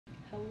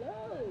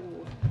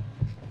Hello.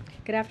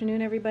 Good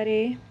afternoon,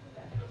 everybody.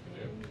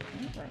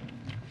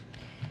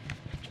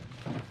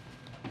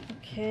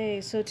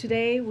 Okay, so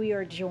today we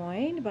are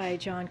joined by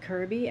John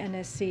Kirby,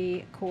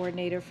 NSC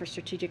Coordinator for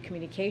Strategic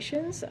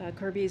Communications.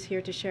 Kirby is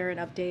here to share an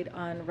update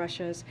on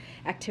Russia's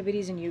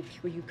activities in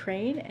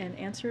Ukraine and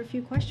answer a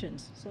few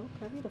questions. So,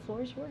 Kirby, the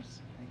floor is yours.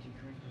 Thank you,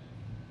 Karine.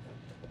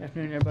 Good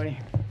afternoon, everybody.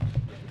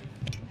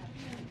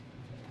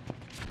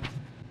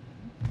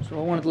 So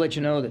I wanted to let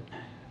you know that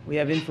we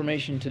have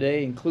information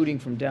today, including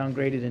from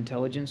downgraded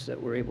intelligence,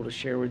 that we're able to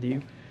share with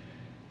you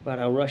about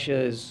how Russia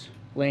is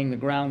laying the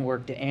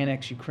groundwork to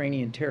annex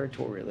Ukrainian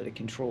territory that it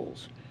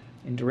controls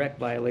in direct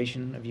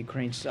violation of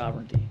Ukraine's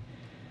sovereignty.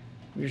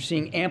 We are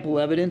seeing ample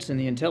evidence in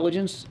the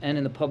intelligence and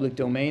in the public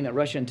domain that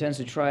Russia intends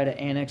to try to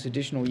annex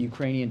additional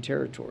Ukrainian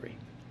territory.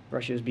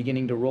 Russia is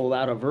beginning to roll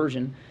out a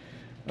version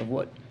of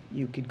what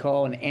you could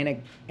call an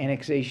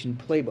annexation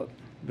playbook,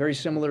 very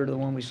similar to the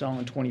one we saw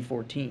in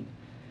 2014.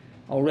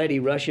 Already,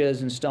 Russia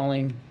is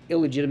installing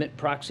illegitimate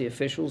proxy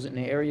officials in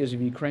the areas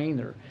of Ukraine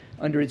that are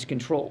under its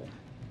control.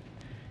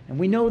 And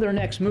we know their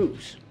next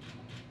moves.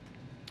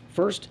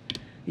 First,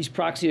 these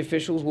proxy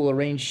officials will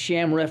arrange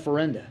sham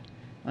referenda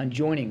on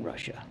joining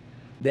Russia.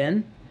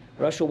 Then,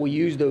 Russia will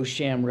use those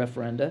sham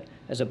referenda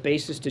as a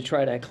basis to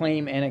try to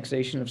claim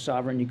annexation of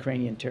sovereign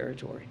Ukrainian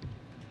territory.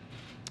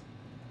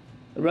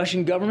 The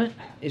Russian government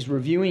is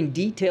reviewing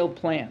detailed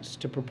plans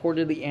to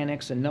purportedly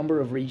annex a number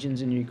of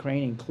regions in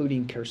Ukraine,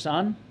 including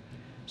Kherson,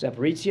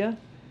 Zaporizhia,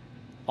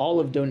 all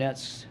of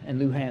Donetsk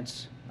and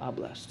Luhansk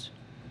oblasts.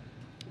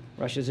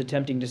 Russia is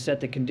attempting to set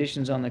the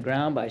conditions on the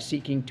ground by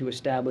seeking to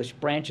establish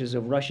branches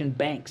of Russian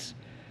banks,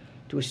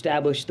 to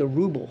establish the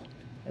ruble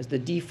as the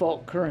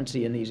default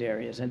currency in these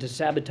areas, and to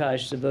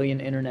sabotage civilian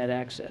internet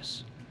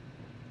access.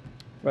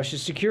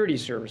 Russia's security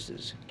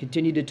services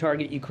continue to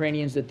target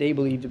Ukrainians that they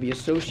believe to be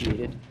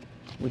associated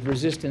with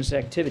resistance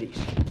activities.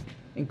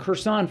 In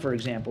Kherson, for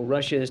example,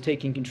 Russia is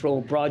taking control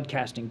of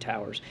broadcasting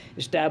towers,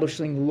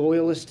 establishing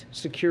loyalist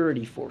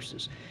security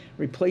forces,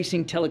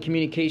 replacing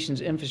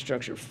telecommunications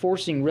infrastructure,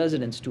 forcing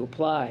residents to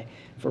apply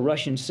for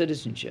Russian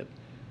citizenship,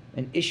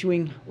 and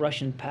issuing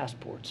Russian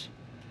passports.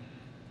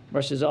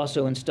 Russia is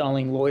also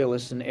installing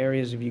loyalists in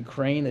areas of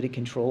Ukraine that it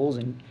controls,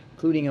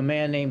 including a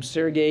man named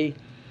Sergei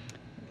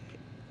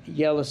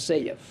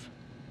Yeleseyev,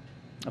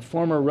 a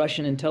former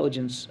Russian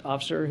intelligence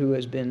officer who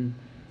has been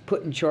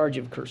put in charge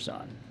of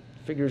Kherson.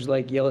 Figures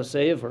like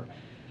Yeleseyev are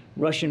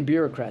Russian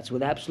bureaucrats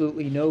with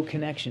absolutely no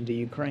connection to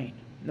Ukraine.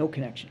 No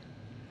connection.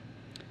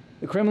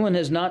 The Kremlin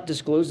has not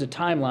disclosed a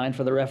timeline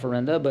for the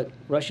referenda, but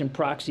Russian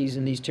proxies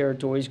in these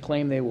territories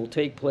claim they will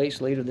take place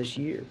later this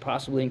year,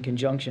 possibly in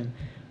conjunction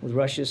with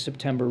Russia's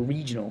September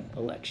regional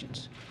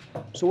elections.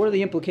 So what are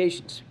the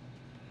implications?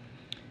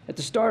 At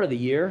the start of the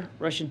year,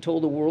 Russia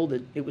told the world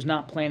that it was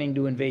not planning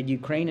to invade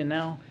Ukraine, and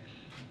now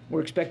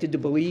we're expected to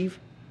believe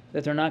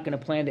that they're not going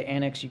to plan to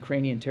annex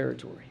Ukrainian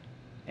territory.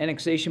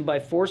 Annexation by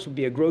force would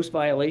be a gross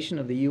violation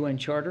of the UN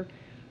Charter,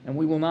 and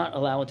we will not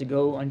allow it to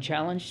go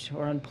unchallenged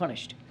or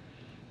unpunished.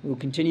 We will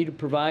continue to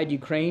provide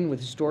Ukraine with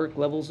historic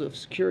levels of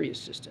security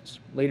assistance.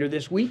 Later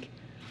this week,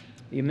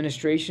 the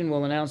administration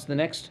will announce the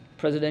next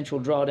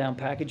presidential drawdown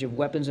package of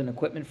weapons and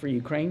equipment for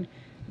Ukraine.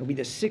 It will be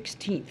the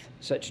 16th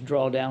such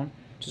drawdown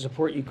to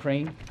support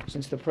Ukraine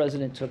since the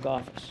president took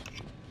office.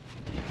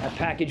 That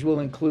package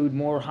will include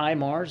more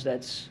HIMARS,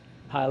 that's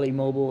highly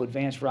mobile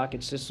advanced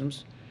rocket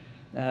systems,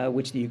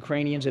 which the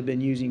Ukrainians have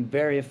been using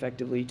very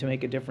effectively to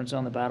make a difference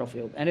on the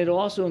battlefield. And it'll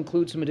also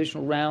include some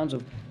additional rounds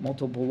of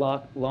multiple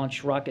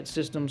launch rocket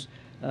systems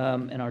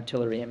and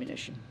artillery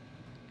ammunition.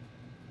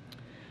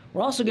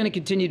 We're also going to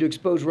continue to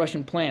expose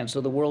Russian plans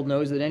so the world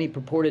knows that any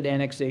purported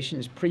annexation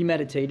is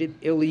premeditated,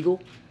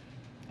 illegal,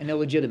 and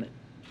illegitimate.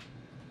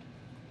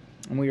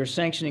 And we are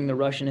sanctioning the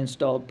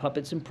Russian-installed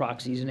puppets and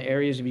proxies in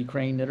areas of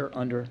Ukraine that are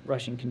under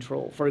Russian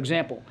control. For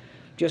example,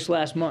 just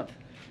last month,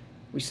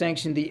 we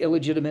sanctioned the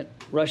illegitimate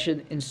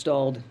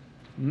Russian-installed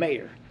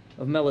mayor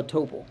of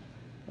Melitopol,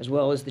 as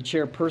well as the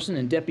chairperson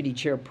and deputy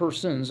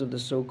chairpersons of the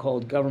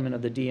so-called government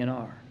of the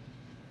DNR.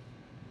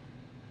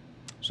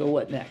 So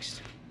what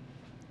next?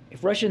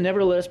 If Russia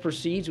nevertheless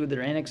proceeds with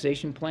their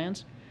annexation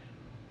plans,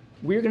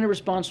 we're going to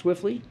respond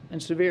swiftly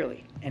and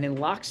severely, and in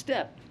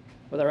lockstep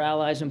with our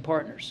allies and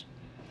partners.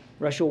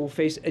 Russia will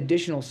face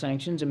additional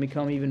sanctions and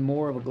become even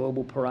more of a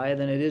global pariah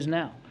than it is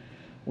now.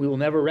 We will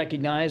never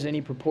recognize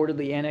any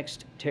purportedly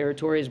annexed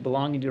territory as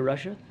belonging to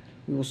Russia.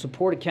 We will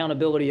support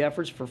accountability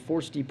efforts for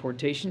forced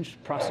deportations,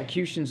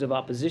 prosecutions of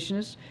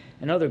oppositionists,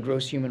 and other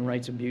gross human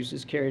rights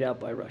abuses carried out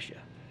by Russia.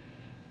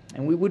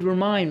 And we would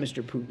remind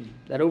Mr. Putin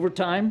that over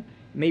time,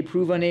 it may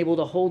prove unable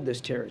to hold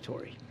this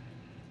territory.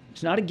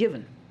 It's not a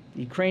given.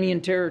 The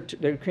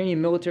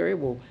Ukrainian military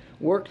will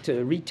work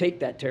to retake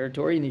that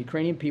territory, and the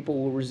Ukrainian people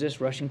will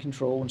resist Russian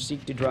control and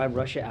seek to drive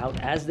Russia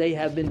out, as they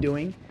have been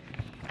doing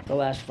the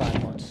last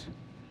 5 months.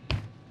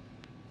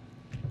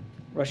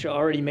 Russia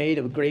already made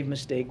a grave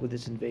mistake with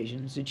its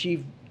invasion. It's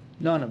achieved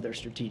none of their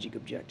strategic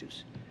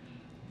objectives.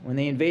 When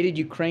they invaded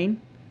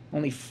Ukraine,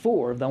 only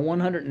 4 of the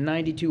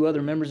 192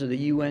 other members of the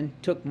UN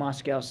took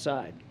Moscow's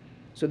side.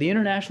 So the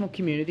international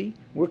community,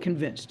 we're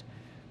convinced,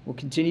 will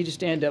continue to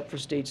stand up for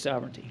state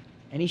sovereignty.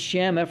 Any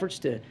sham efforts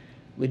to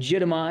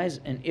legitimize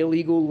an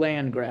illegal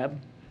land grab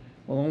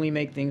will only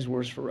make things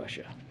worse for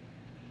Russia.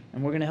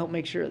 And we're going to help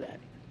make sure of that.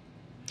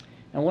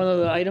 And one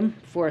other item,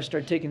 before I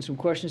start taking some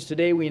questions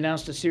today, we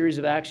announced a series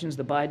of actions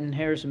the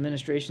Biden-Harris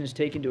administration has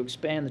taken to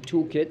expand the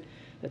toolkit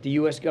that the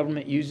U.S.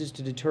 government uses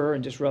to deter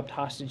and disrupt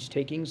hostage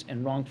takings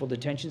and wrongful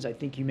detentions. I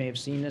think you may have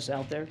seen this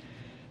out there.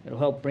 It'll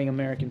help bring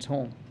Americans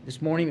home.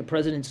 This morning, the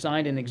President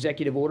signed an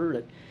executive order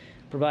that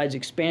provides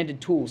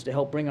expanded tools to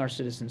help bring our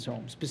citizens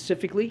home.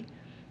 Specifically,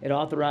 it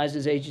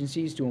authorizes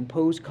agencies to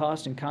impose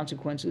costs and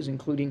consequences,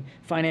 including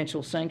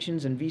financial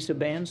sanctions and visa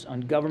bans on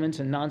governments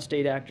and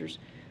non-state actors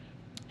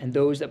and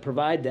those that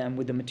provide them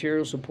with the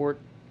material support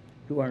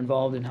who are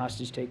involved in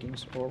hostage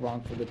takings or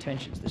wrongful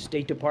detentions. The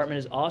State Department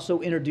is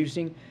also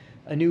introducing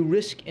a new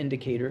risk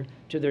indicator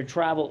to their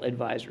travel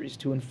advisories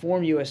to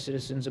inform U.S.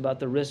 citizens about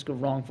the risk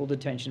of wrongful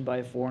detention by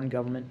a foreign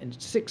government in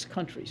 6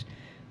 countries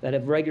that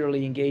have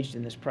regularly engaged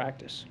in this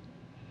practice.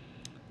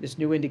 This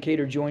new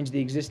indicator joins the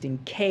existing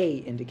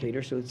K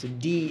indicator, so it's a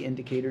D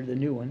indicator, the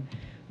new one,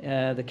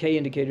 the K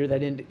indicator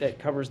that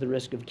covers the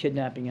risk of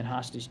kidnapping and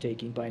hostage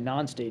taking by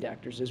non-state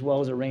actors, as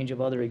well as a range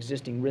of other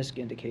existing risk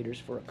indicators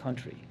for a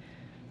country.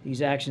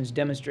 These actions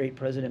demonstrate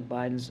President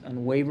Biden's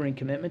unwavering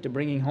commitment to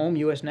bringing home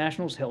U.S.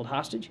 nationals held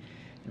hostage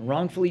and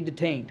wrongfully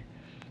detained,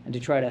 and to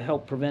try to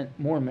help prevent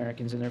more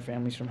Americans and their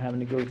families from having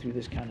to go through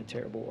this kind of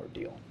terrible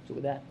ordeal. So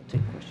with that, we'll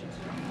take questions.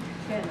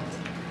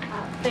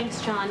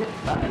 Thanks, John.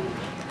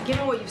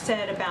 Given what you've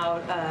said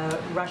about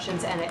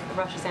Russia's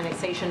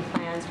annexation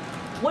plans,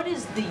 what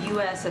is the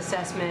U.S.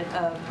 assessment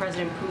of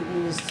President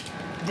Putin's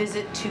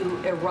visit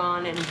to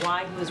Iran and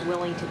why he was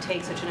willing to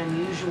take such an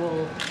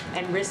unusual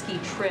and risky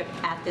trip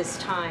at this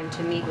time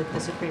to meet with the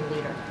Supreme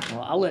Leader?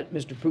 Well, I'll let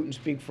Mr. Putin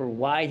speak for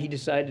why he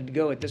decided to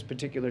go at this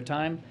particular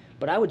time,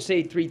 but I would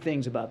say 3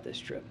 things about this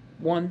trip.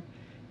 1,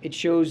 it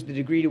shows the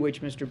degree to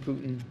which Mr.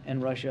 Putin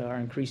and Russia are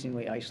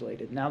increasingly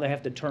isolated. Now they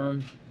have to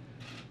turn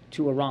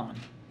to Iran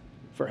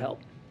for help.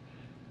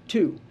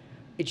 2,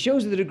 it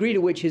shows the degree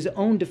to which his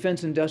own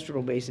defense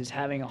industrial base is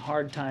having a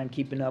hard time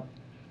keeping up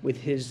with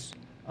his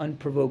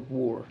unprovoked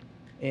war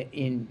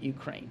in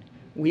Ukraine.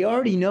 We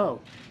already know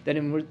that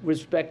in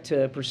respect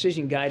to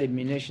precision-guided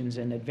munitions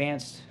and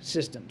advanced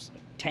systems,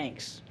 like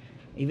tanks,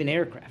 even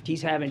aircraft,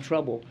 he's having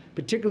trouble,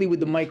 particularly with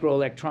the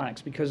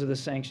microelectronics because of the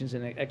sanctions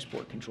and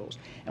export controls.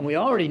 And we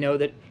already know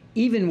that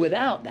even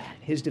without that,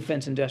 his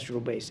defense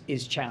industrial base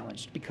is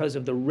challenged because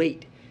of the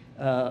rate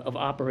of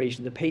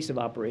operation, the pace of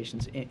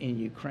operations in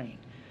Ukraine.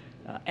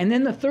 And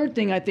then the third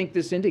thing I think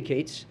this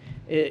indicates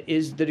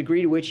is the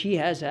degree to which he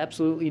has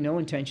absolutely no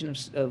intention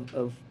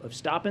of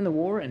stopping the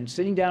war and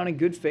sitting down in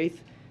good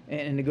faith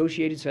and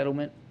negotiated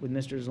settlement with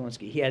Mr.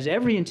 Zelensky. He has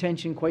every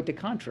intention, quite the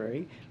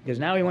contrary, because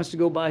now he wants to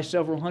go buy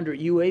several hundred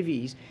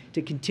UAVs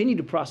to continue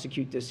to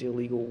prosecute this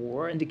illegal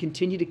war and to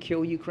continue to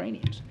kill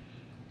Ukrainians.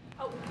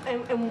 Oh,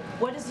 and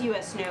what does the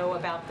U.S. know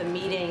about the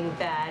meeting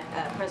that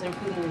President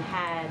Putin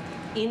had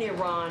in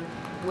Iran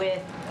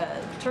with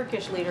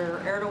Turkish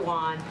leader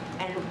Erdogan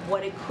and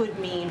what it could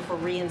mean for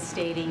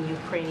reinstating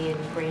Ukrainian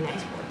grain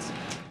exports?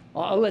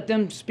 I'll let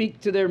them speak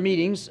to their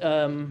meetings.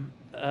 I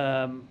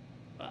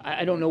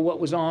don't know what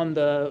was on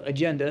the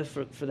agenda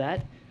for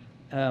that.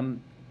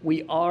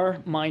 We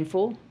are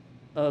mindful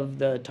of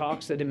the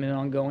talks that have been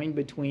ongoing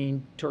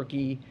between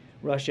Turkey,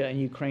 Russia, and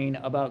Ukraine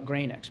about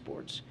grain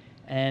exports.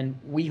 And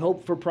we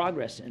hope for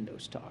progress in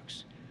those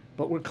talks.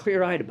 But we're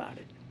clear-eyed about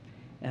it.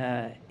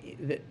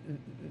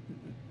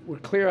 We're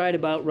clear-eyed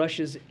about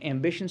Russia's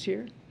ambitions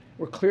here.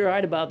 We're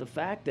clear-eyed about the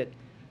fact that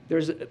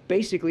there's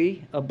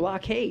basically a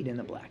blockade in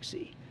the Black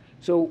Sea.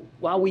 So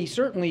while we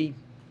certainly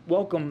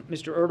welcome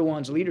Mr.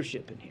 Erdogan's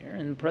leadership in here,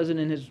 and the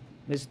president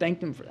has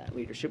thanked him for that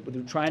leadership,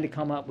 with trying to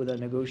come up with a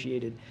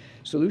negotiated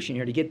solution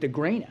here to get the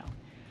grain out,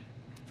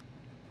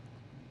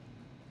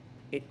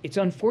 it's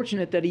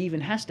unfortunate that he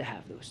even has to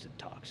have those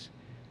talks,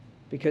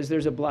 because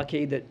there's a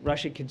blockade that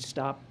Russia could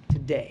stop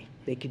today.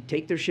 They could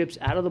take their ships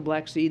out of the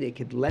Black Sea. They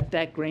could let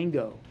that grain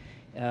go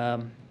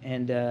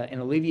and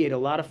alleviate a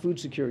lot of food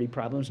security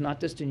problems, not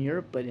just in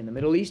Europe, but in the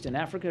Middle East and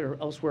Africa or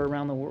elsewhere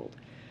around the world.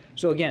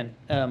 So again,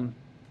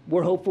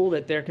 we're hopeful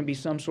that there can be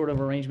some sort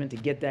of arrangement to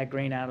get that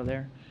grain out of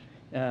there.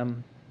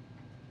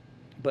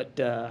 But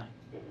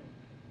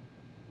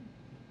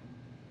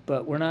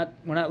we're not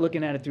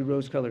looking at it through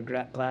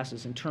rose-colored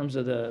glasses in terms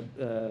of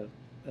the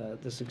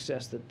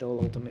success that they'll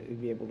ultimately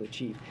be able to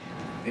achieve.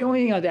 The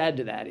only thing I'd add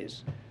to that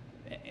is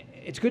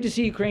it's good to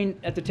see Ukraine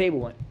at the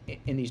table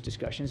in these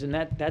discussions, and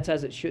that's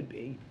as it should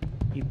be.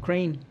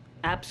 Ukraine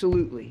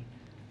absolutely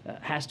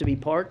has to be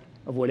part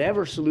of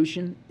whatever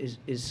solution is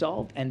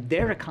solved, and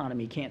their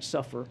economy can't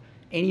suffer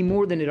any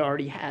more than it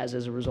already has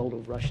as a result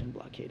of Russian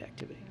blockade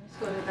activity. Let's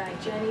go to the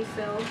back. Jenny,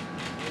 Phil.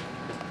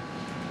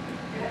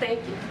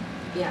 Thank you.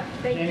 Yeah,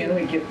 thank Jenny, you.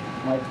 let me get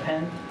my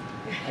pen.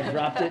 I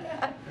dropped it.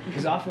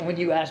 Because often when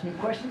you ask me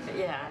questions,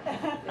 Yeah.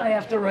 I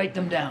have to write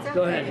them down.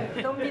 Go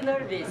ahead. Don't be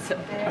nervous.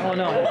 Oh,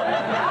 no.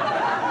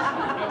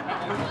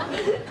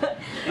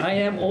 I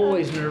am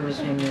always nervous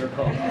when you're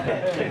called.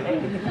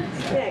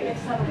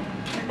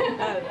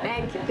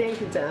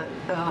 Thank you, John.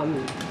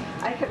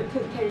 I have two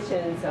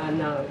questions on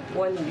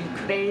one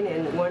Ukraine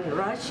and one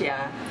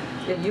Russia.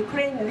 The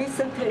Ukraine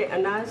recently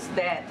announced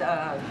that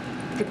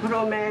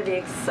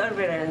diplomatic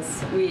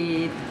surveillance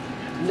with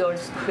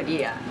North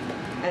Korea.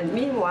 And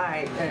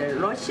meanwhile,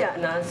 Russia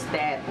announced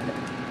that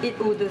it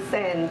would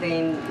send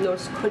in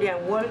North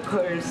Korean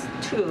workers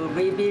to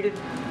rebuild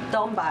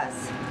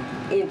Donbass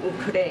in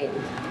Ukraine.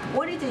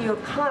 What is your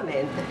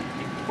comment?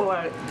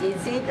 Or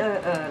is it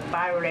a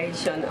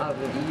violation of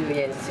the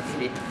UN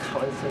Security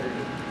Council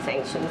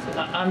sanctions?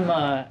 I'm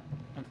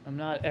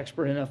not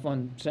expert enough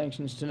on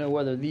sanctions to know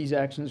whether these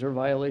actions are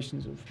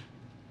violations of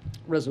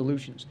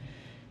resolutions.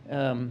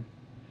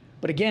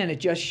 But again, it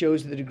just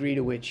shows the degree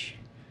to which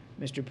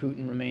Mr.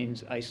 Putin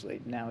remains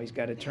isolated. Now he's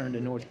got to turn to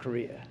North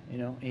Korea,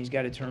 and he's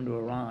got to turn to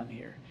Iran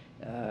here,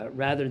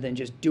 rather than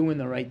just doing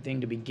the right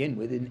thing to begin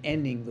with and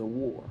ending the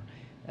war.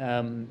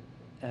 And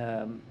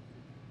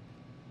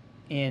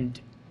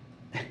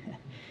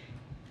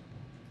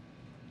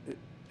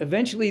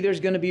eventually there's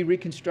going to be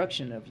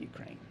reconstruction of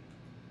Ukraine.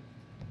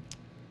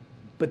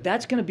 But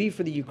that's going to be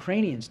for the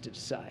Ukrainians to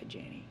decide,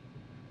 Janie.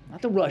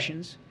 Not the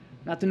Russians,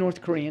 not the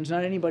North Koreans,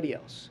 not anybody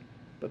else.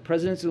 But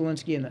President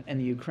Zelensky and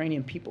the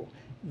Ukrainian people,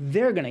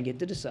 they're going to get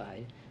to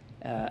decide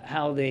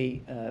how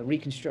they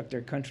reconstruct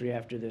their country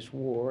after this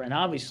war. And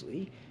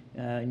obviously,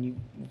 and you've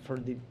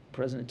heard the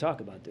president talk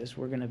about this,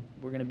 we're going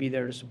to be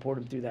there to support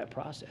him through that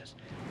process.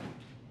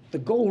 The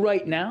goal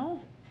right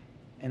now,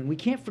 and we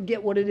can't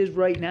forget what it is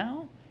right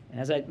now, and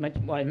as I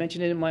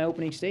mentioned it in my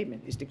opening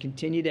statement, is to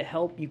continue to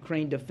help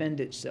Ukraine defend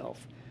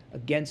itself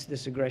against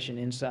this aggression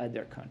inside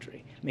their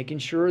country, making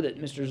sure that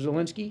Mr.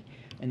 Zelensky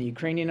and the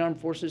Ukrainian armed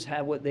forces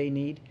have what they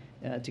need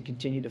to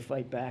continue to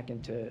fight back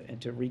and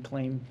to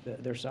reclaim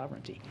their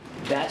sovereignty.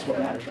 That's what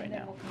matters right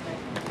now.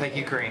 Thank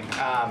you, Karine.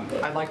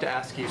 I'd like to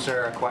ask you,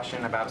 sir, a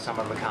question about some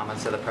of the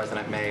comments that the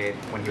president made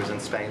when he was in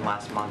Spain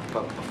last month.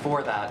 But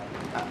before that,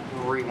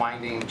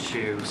 rewinding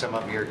to some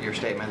of your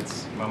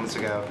statements moments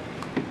ago,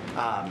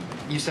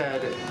 you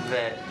said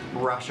that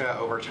Russia,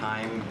 over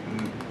time,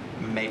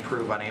 may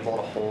prove unable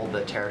to hold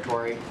the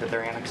territory that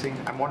they're annexing.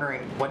 I'm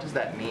wondering, what does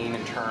that mean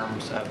in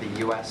terms of the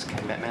U.S.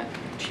 commitment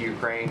to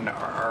Ukraine?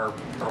 Are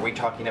we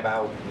talking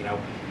about,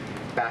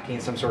 backing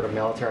some sort of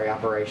military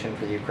operation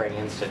for the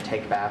Ukrainians to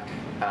take back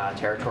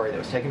territory that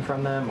was taken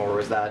from them, or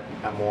was that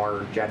a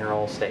more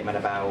general statement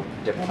about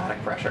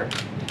diplomatic pressure?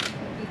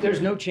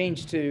 There's no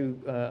change to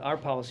our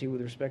policy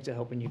with respect to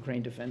helping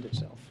Ukraine defend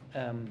itself.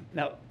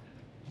 Now,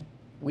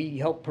 we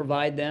help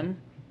provide them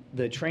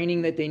the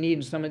training that they need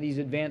in some of these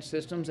advanced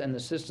systems and the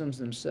systems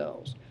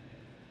themselves.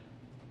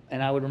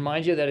 And I would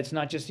remind you that it's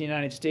not just the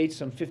United States,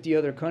 some 50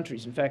 other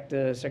countries. In fact,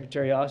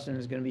 Secretary Austin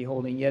is going to be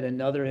holding yet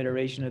another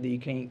iteration of the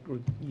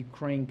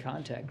Ukraine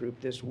Contact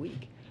Group this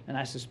week. And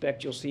I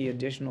suspect you'll see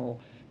additional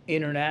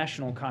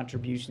international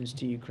contributions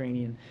to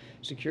Ukrainian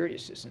security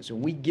assistance.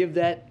 And we give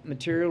that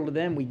material to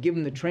them. We give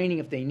them the training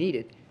if they need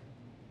it.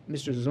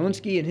 Mr.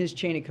 Zelensky and his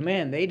chain of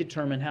command, they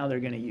determine how they're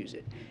going to use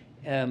it.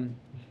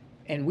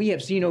 And we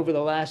have seen over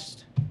the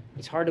last,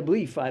 it's hard to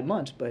believe, 5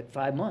 months, but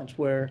 5 months,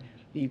 where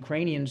the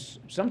Ukrainians,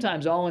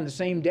 sometimes all in the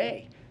same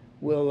day,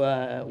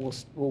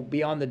 will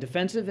be on the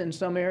defensive in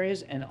some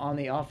areas and on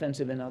the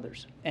offensive in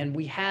others. And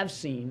we have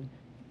seen,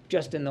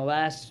 just in the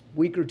last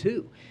week or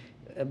two,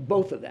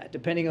 both of that,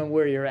 depending on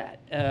where you're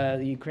at.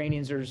 The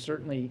Ukrainians are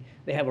certainly,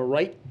 they have a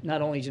right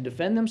not only to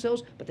defend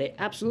themselves, but they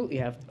absolutely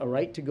have a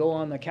right to go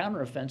on the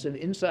counteroffensive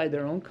inside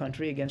their own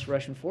country against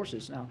Russian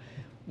forces. Now,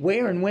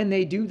 where and when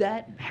they do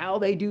that, how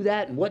they do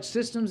that, and what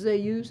systems they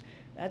use,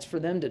 that's for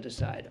them to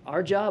decide.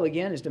 Our job,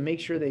 again, is to make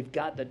sure they've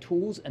got the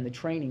tools and the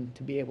training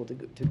to be able to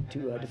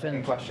defend.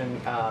 Second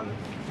question.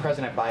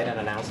 President Biden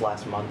announced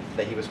last month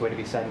that he was going to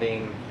be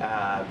sending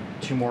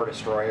 2 more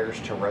destroyers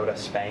to Rota,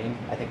 Spain.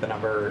 I think the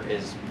number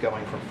is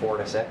going from 4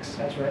 to 6.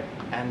 That's right.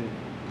 And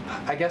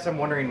I guess I'm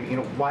wondering,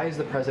 why is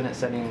the president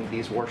sending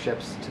these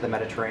warships to the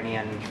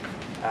Mediterranean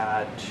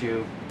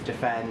to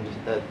defend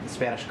the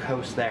Spanish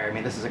coast there? I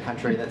mean, this is a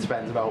country that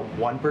spends about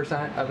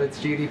 1% of its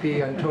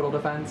GDP on total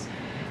defense,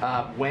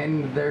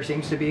 when there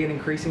seems to be an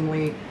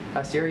increasingly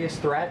serious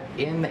threat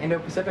in the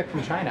Indo-Pacific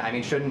from China. I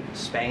mean, shouldn't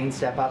Spain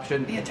step up?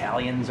 Shouldn't the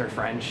Italians or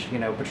French,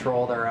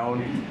 patrol their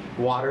own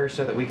waters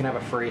so that we can have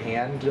a free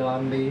hand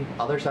on the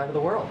other side of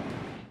the world?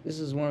 This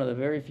is one of the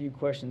very few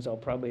questions I'll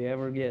probably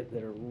ever get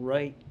that are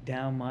right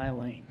down my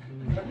lane.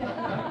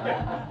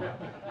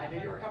 I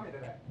knew you were coming to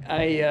that.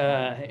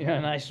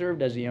 And I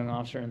served as a young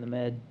officer in the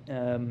Med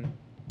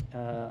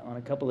on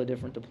a couple of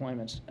different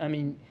deployments. I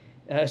mean,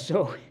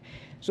 so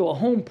a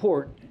home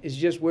port is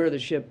just where the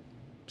ship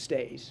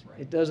stays.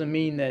 Right. It doesn't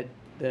mean that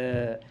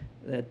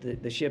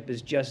the ship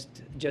is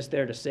just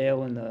there to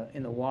sail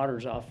in the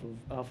waters off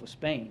of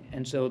Spain.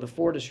 And so the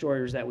 4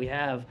 destroyers that we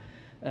have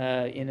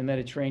in the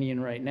Mediterranean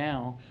right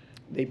now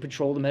they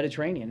patrol the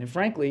Mediterranean. And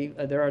frankly,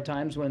 there are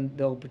times when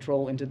they'll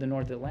patrol into the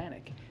North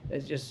Atlantic.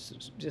 It's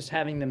just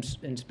having them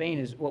in Spain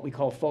is what we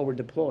call forward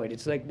deployed.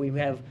 It's like we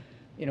have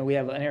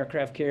an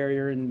aircraft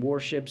carrier and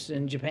warships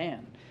in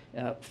Japan,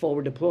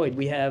 forward deployed.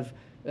 We have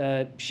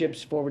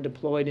ships forward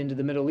deployed into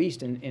the Middle East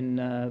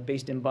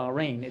based in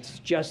Bahrain. It's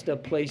just a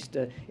place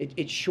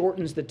it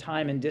shortens the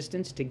time and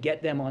distance to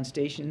get them on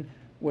station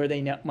where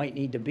they might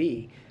need to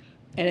be.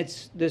 And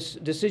it's this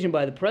decision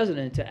by the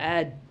president to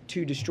add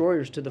 2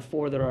 destroyers to the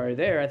 4 that are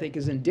there, I think,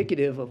 is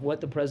indicative of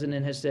what the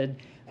president has said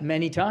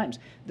many times.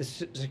 The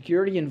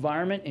security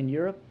environment in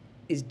Europe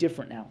is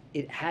different now.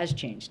 It has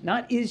changed.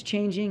 Not is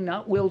changing,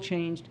 not will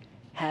change,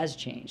 has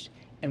changed.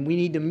 And we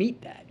need to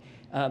meet that.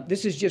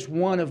 This is just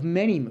one of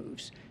many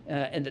moves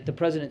and that the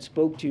president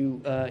spoke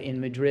to in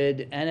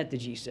Madrid and at the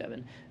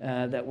G7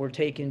 that were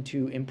taken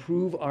to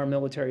improve our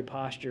military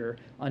posture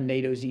on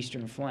NATO's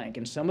eastern flank.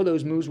 And some of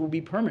those moves will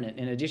be permanent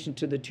in addition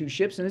to the 2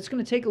 ships, and it's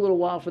going to take a little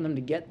while for them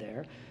to get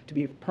there, to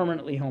be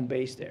permanently home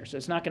based there. So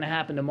it's not going to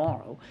happen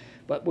tomorrow,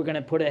 but we're going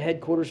to put a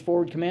headquarters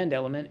forward command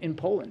element in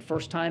Poland,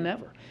 first time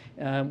ever.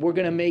 We're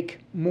going to make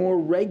more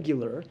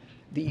regular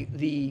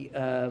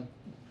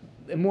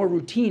more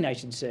routine, I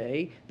should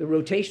say, the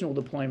rotational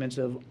deployments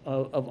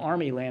of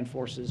Army land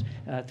forces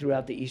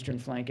throughout the eastern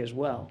flank as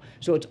well.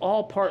 So it's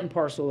all part and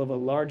parcel of a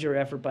larger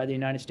effort by the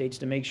United States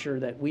to make sure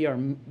that we are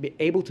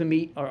able to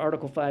meet our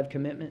Article 5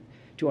 commitment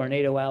to our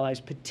NATO allies,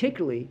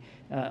 particularly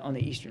on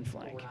the eastern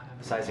flank. We're not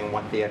emphasizing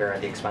one theater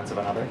at the expense of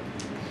another?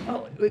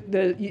 Oh,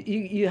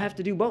 you have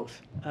to do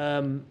both.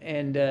 I'm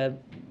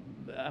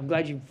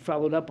glad you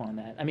followed up on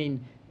that. I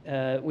mean,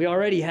 we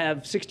already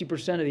have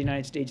 60% of the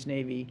United States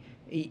Navy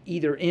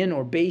either in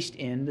or based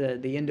in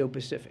the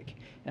Indo-Pacific.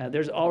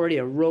 There's already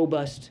a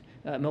robust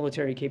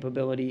military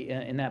capability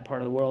in that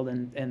part of the world,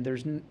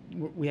 and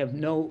we have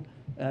no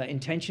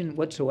intention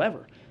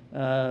whatsoever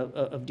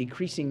of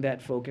decreasing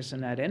that focus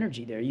and that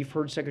energy there. You've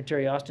heard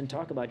Secretary Austin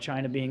talk about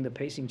China being the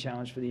pacing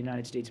challenge for the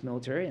United States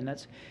military, and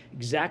that's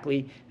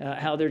exactly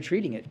how they're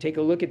treating it. Take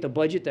a look at the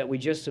budget that we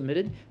just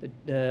submitted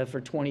for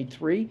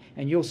 23,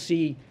 and you'll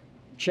see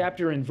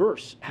chapter and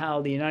verse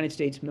how the United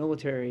States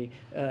military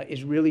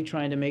is really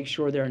trying to make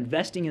sure they're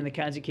investing in the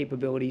kinds of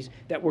capabilities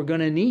that we're going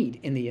to need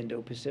in the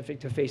Indo-Pacific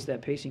to face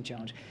that pacing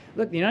challenge.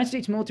 Look, the United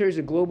States military is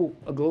a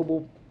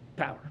global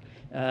power,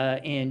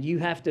 and you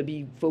have to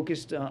be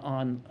focused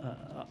on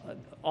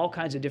all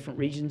kinds of different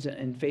regions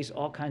and face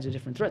all kinds of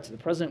different threats. The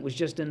president was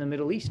just in the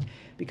Middle East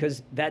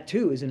because that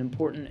too is an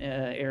important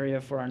area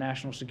for our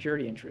national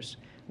security interests.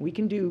 We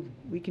can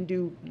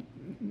do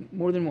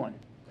more than one.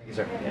 Thank you,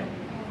 sir. Yeah.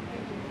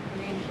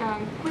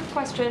 Quick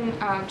question,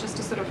 just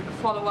to sort of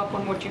follow up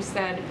on what you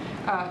said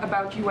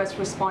about U.S.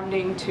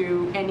 responding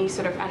to any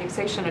sort of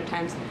annexation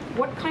attempts.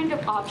 What kind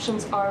of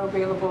options are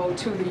available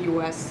to the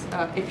U.S.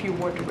 If you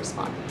were to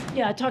respond?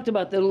 Yeah, I talked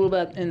about that a little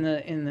bit in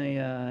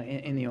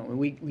the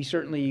opening. We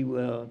certainly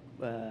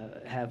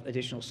have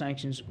additional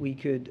sanctions we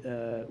could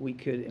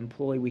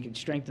employ. We could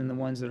strengthen the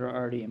ones that are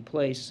already in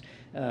place.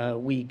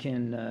 We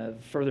can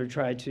further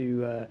try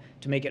to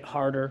make it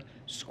harder,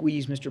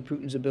 squeeze Mr.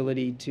 Putin's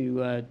ability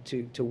to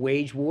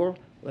wage war.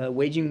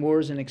 Waging war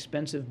is an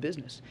expensive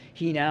business.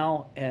 He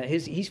now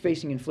he's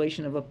facing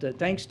inflation of up to,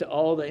 thanks to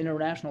all the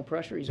international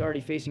pressure, he's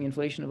already facing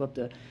inflation of up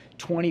to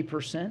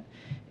 20%.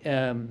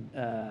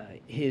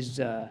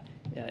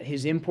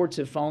 His imports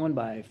have fallen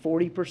by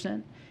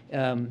 40%.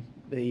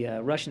 The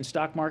Russian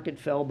stock market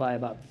fell by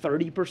about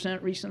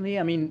 30% recently.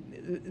 I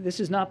mean, this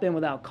has not been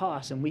without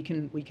costs, and we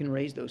can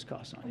raise those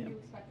costs on him. Are you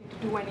expecting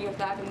to do any of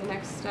that in the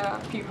next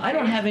few years? I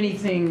don't have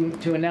anything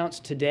to announce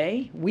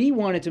today. We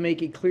wanted to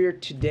make it clear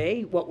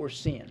today what we're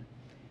seeing,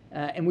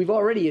 and we've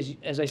already,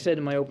 as I said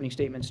in my opening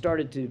statement,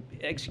 started to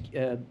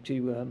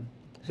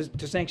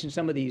sanction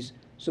some of these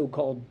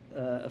so-called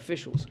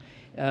officials.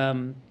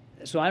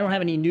 So I don't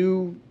have any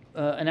new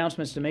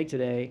announcements to make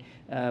today,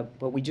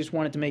 but we just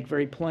wanted to make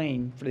very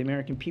plain for the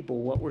American people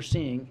what we're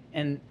seeing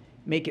and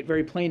make it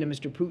very plain to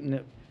Mr. Putin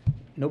that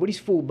nobody's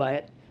fooled by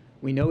it.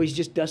 We know he's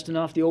just dusting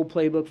off the old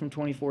playbook from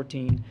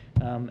 2014,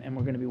 and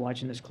we're going to be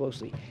watching this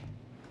closely.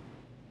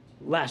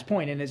 Last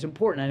point, and it's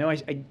important. I know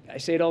I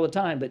say it all the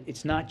time, but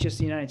it's not just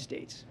the United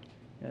States.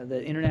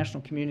 The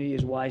international community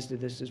is wise to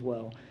this as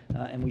well,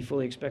 and we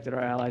fully expect that our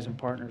allies and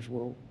partners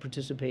will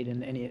participate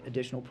in any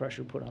additional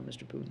pressure put on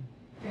Mr. Putin.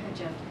 Go ahead,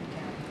 Jeff.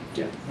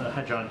 Yeah.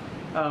 Hi, John.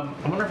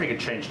 I wonder if you could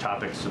change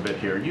topics a bit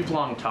here. You've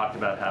long talked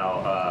about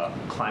how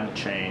climate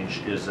change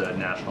is a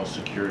national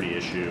security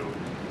issue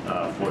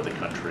for the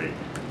country.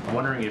 I'm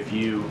wondering if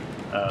you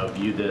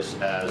view this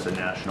as a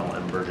national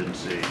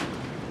emergency,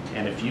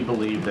 and if you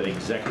believe that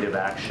executive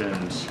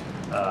actions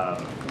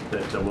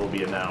that will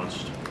be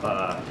announced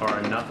are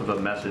enough of a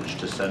message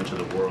to send to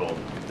the world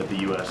that the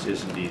U.S.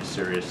 is indeed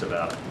serious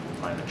about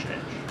climate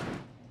change.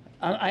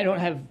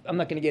 I'm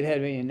not going to get ahead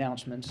of any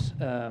announcements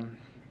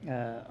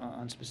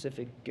on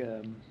specific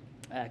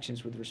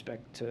actions with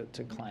respect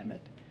to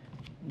climate.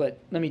 But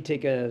let me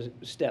take a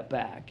step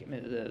back. I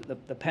mean,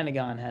 the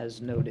Pentagon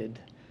has noted,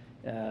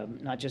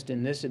 not just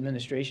in this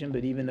administration,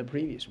 but even the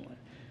previous one,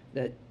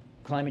 that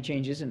climate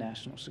change is a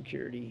national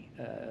security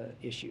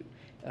issue.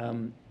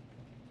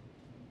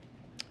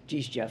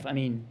 Geez, Jeff, I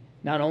mean,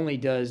 not only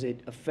does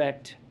it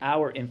affect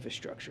our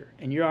infrastructure,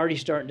 and you're already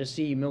starting to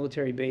see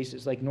military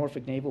bases like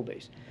Norfolk Naval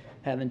Base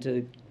having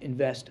to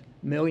invest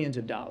millions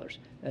of dollars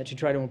to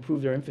try to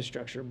improve their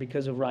infrastructure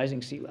because of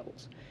rising sea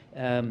levels.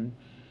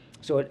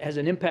 So it has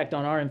an impact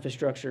on our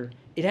infrastructure.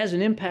 It has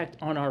an impact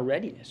on our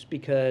readiness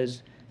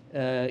because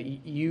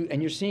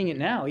you're seeing it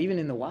now, even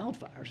in the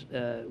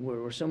wildfires,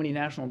 where so many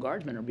National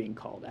Guardsmen are being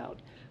called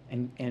out,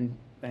 and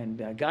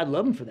God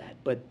love them for that.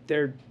 But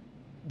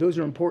those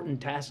are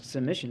important tasks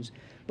and missions,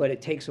 but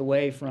it takes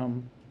away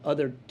from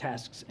other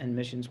tasks and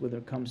missions when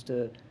it comes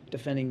to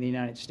defending the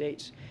United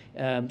States.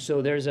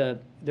 So there's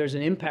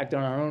an impact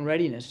on our own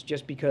readiness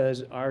just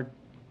because our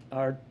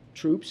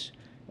troops,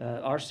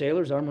 our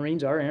sailors, our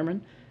Marines, our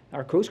airmen,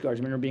 our Coast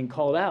Guardsmen are being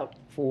called out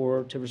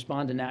to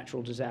respond to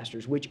natural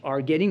disasters, which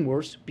are getting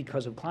worse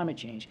because of climate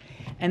change.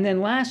 And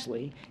then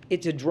lastly,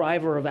 it's a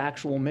driver of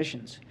actual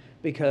missions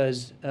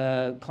because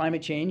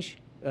climate change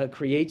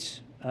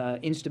creates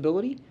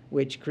instability,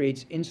 which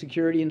creates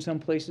insecurity in some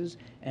places,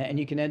 and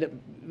you can end up,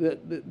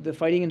 the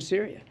fighting in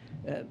Syria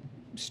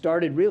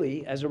started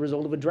really as a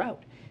result of a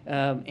drought.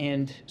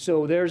 And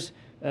so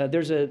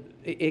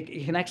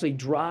it can actually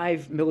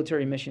drive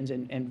military missions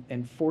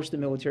and force the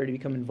military to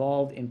become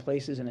involved in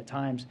places and at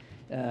times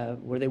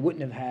where they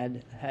wouldn't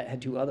have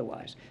had to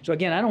otherwise. So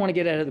again, I don't want to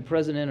get ahead of the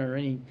president or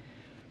any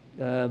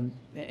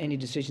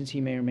decisions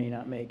he may or may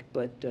not make,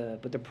 but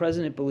the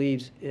president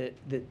believes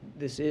that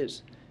this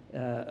is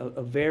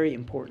a very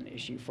important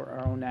issue for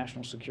our own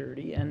national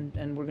security,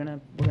 and we're gonna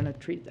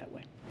treat it that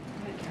way.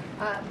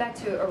 Back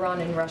to Iran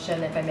and Russia,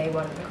 and if I may,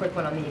 a quick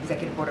one on the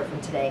executive order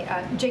from today.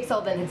 Jake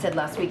Sullivan had said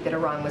last week that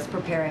Iran was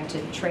preparing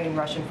to train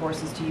Russian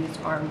forces to use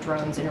armed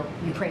drones in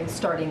Ukraine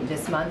starting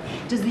this month.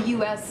 Does the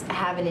U.S.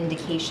 have an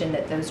indication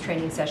that those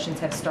training sessions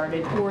have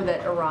started, or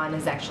that Iran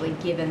has actually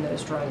given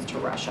those drones to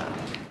Russia?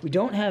 We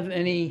don't have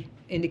any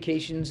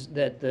indications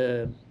that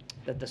the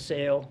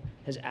sale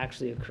has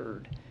actually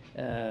occurred.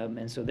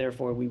 And so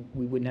therefore we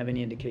wouldn't have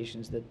any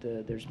indications that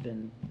there's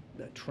been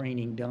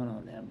training done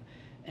on them.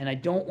 And I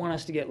don't want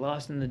us to get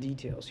lost in the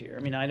details here.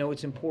 I mean, I know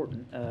it's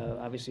important.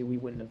 Obviously, we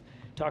wouldn't have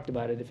talked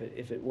about it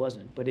if it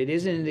wasn't. But it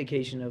is an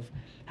indication of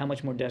how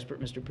much more desperate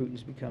Mr.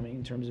 Putin's becoming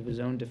in terms of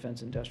his own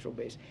defense industrial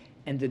base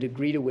and the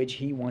degree to which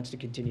he wants to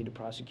continue to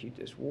prosecute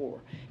this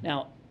war.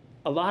 Now,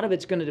 a lot of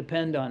it's going to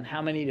depend on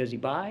how many does he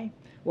buy,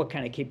 what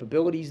kind of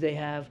capabilities they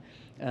have.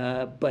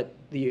 But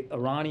the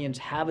Iranians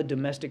have a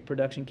domestic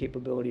production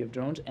capability of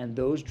drones, and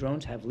those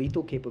drones have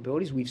lethal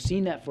capabilities. We've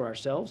seen that for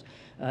ourselves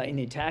in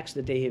the attacks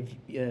that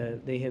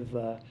they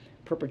have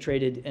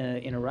perpetrated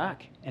in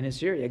Iraq and in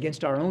Syria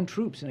against our own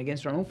troops and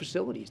against our own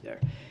facilities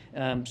there.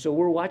 So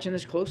we're watching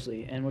this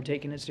closely, and we're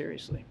taking it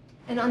seriously.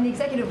 And on the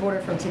executive order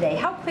from today,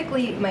 how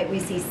quickly might we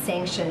see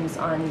sanctions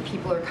on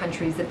people or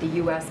countries that the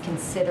U.S.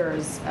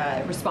 considers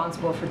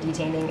responsible for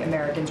detaining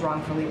Americans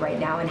wrongfully right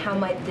now? And how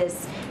might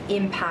this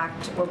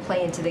impact or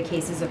play into the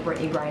cases of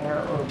Brittany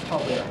Griner or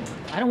Paul Whelan?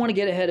 I don't want to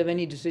get ahead of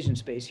any decision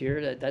space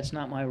here. That's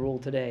not my role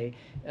today.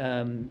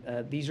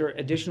 These are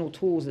additional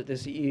tools that the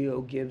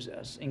CEO gives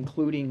us,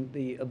 including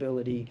the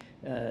ability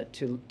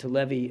to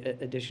levy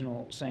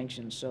additional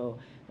sanctions. So,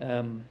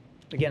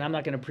 again, I'm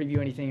not going to preview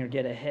anything or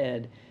get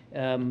ahead.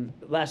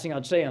 Last thing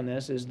I'd say on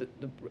this is that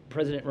the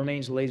president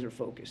remains laser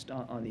focused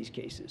on these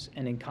cases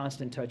and in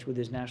constant touch with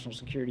his national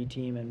security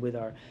team and with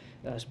our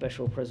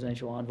special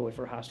presidential envoy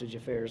for hostage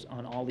affairs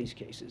on all these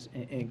cases,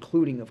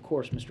 including, of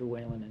course, Mr.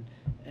 Whelan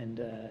and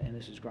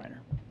Mrs. Griner.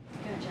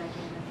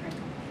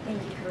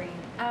 Thank you, Karine.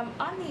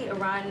 On the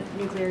Iran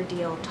nuclear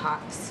deal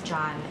talks,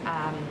 John,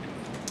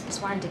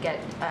 just wanted to get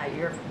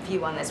your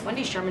view on this.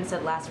 Wendy Sherman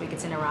said last week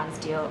it's in Iran's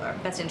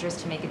best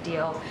interest to make a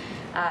deal.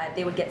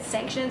 They would get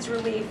sanctions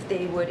relief,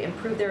 they would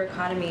improve their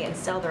economy and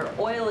sell their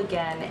oil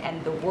again,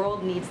 and the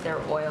world needs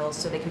their oil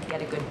so they could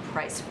get a good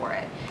price for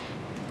it.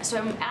 So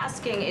I'm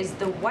asking, is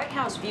the White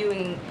House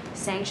viewing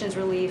sanctions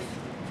relief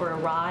for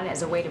Iran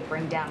as a way to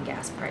bring down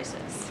gas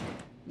prices?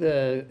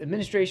 The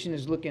administration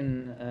is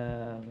looking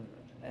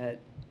at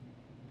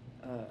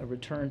a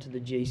return to the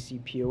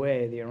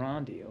JCPOA, the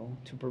Iran deal,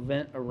 to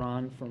prevent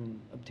Iran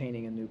from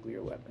obtaining a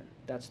nuclear weapon.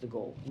 That's the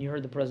goal. You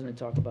heard the president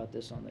talk about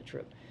this on the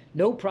trip.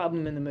 No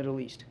problem in the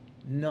Middle East,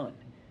 none,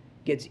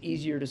 gets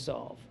easier to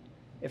solve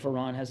if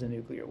Iran has a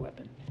nuclear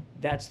weapon.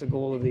 That's the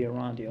goal of the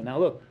Iran deal. Now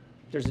look,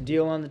 there's a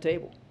deal on the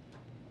table.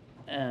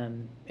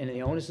 And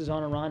the onus is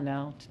on Iran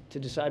now to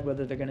decide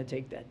whether they're going to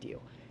take that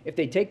deal. If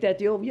they take that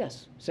deal,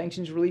 yes,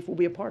 sanctions relief will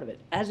be a part of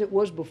it, as it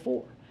was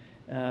before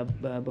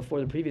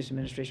the previous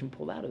administration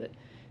pulled out of it.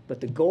 But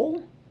the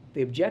goal,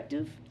 the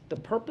objective, the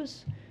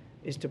purpose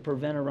is to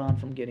prevent Iran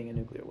from getting a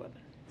nuclear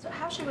weapon. So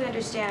how should we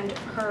understand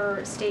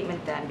her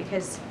statement then?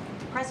 Because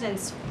the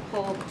president's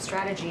whole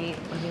strategy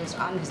when he was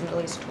on his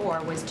Middle East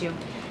tour was to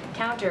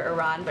counter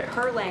Iran, but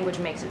her language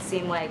makes it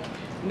seem like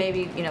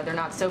maybe they're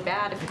not so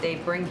bad if they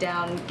bring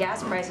down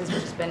gas prices,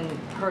 which has been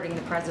hurting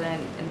the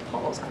president in the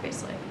polls,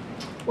 obviously.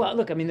 Well,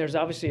 look, I mean, there's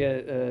obviously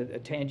a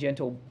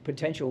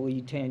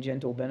potentially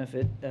tangential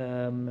benefit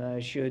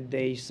should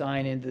they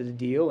sign into the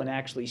deal and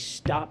actually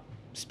stop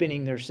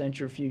spinning their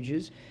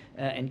centrifuges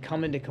and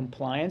come into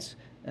compliance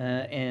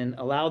and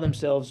allow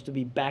themselves to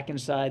be back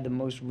inside the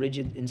most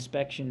rigid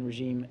inspection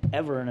regime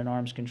ever in an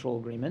arms control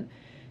agreement,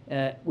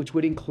 which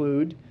would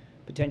include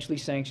potentially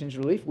sanctions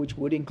relief, which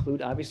would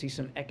include obviously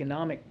some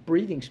economic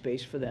breathing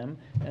space for them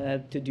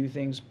to do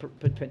things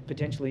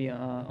potentially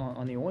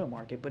on the oil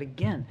market. But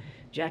again,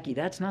 Jackie,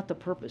 that's not the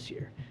purpose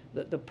here.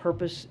 The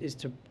purpose is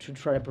to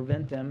try to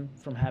prevent them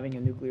from having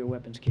a nuclear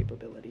weapons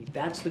capability.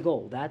 That's the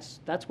goal. That's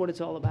what it's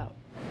all about.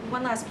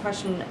 One last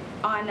question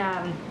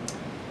on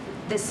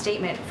this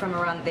statement from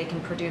Iran that they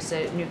can produce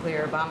a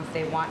nuclear bomb if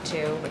they want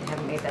to, but they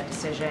haven't made that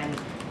decision.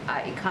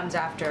 It comes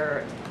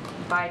after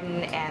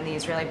Biden and the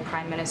Israeli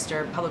Prime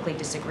Minister publicly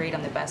disagreed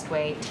on the best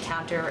way to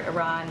counter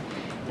Iran.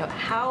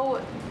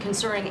 How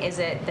concerning is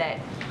it that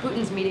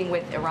Putin's meeting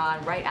with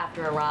Iran right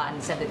after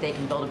Iran said that they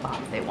can build a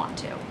bomb if they want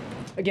to?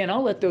 Again,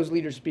 I'll let those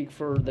leaders speak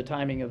for the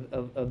timing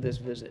of this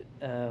visit.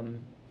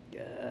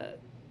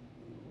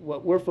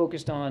 What we're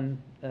focused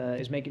on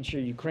is making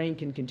sure Ukraine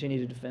can continue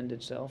to defend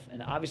itself.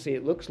 And obviously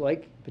it looks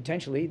like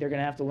potentially they're going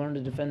to have to learn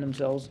to defend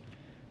themselves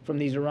from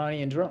these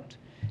Iranian drones.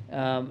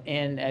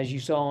 And as you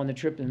saw on the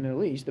trip in the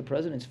Middle East, the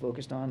president's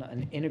focused on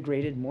an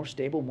integrated, more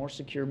stable, more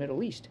secure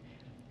Middle East.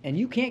 And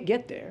you can't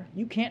get there.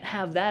 You can't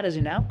have that as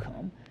an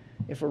outcome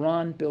if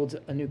Iran builds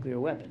a nuclear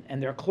weapon.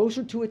 And they're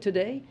closer to it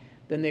today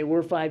than they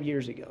were 5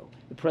 years ago.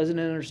 The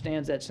president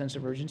understands that sense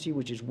of urgency,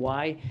 which is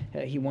why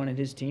he wanted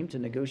his team to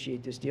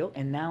negotiate this deal.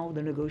 And now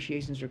the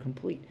negotiations are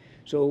complete.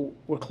 So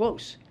we're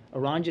close.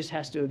 Iran just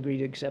has to agree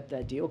to accept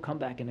that deal, come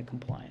back into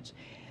compliance.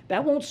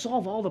 That won't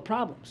solve all the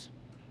problems.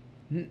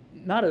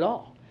 Not at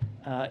all.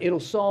 It'll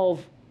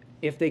solve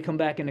if they come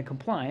back into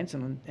compliance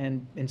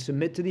and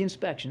submit to the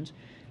inspections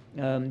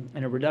and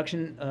a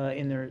reduction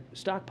in their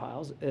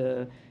stockpiles.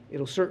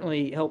 It'll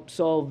certainly help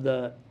solve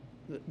the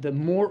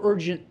more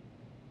urgent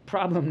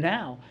problem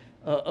now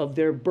of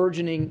their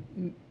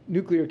burgeoning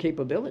nuclear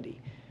capability.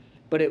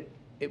 But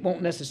it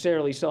won't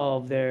necessarily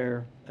solve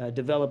their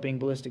developing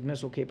ballistic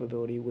missile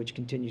capability, which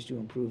continues to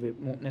improve. It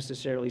won't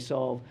necessarily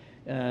solve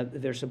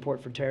their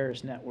support for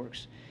terrorist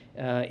networks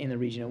in the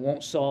region. It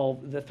won't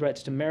solve the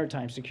threats to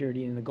maritime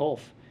security in the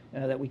Gulf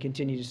that we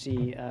continue to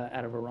see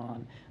out of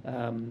Iran,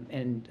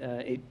 and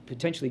it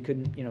potentially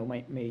couldn't,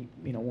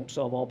 won't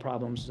solve all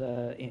problems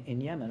in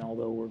Yemen.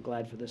 Although we're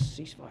glad for this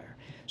ceasefire.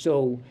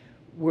 So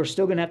we're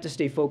still going to have to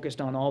stay focused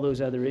on all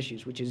those other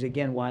issues, which is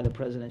again why the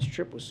president's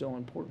trip was so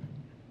important.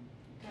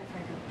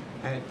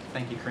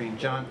 Thank you, Karine.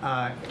 John,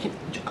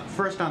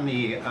 first on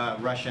the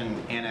Russian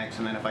annex,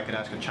 and then if I could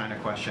ask a China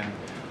question.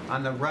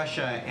 On the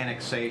Russia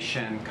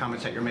annexation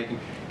comments that you're making,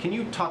 can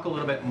you talk a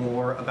little bit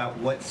more about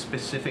what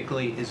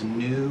specifically is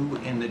new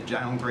in the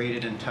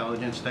downgraded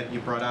intelligence that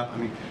you brought up? I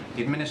mean,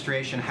 the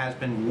administration has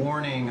been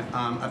warning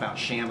about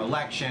sham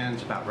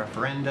elections, about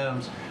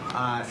referendums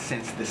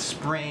since the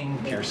spring.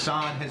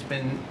 Kyrgyzstan has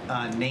been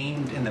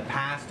named in the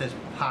past as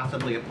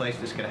possibly a place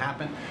this could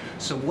happen.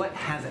 So what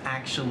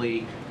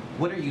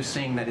are you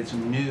saying that is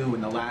new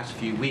in the last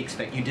few weeks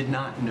that you did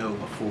not know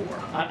before?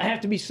 I have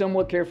to be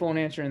somewhat careful in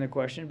answering the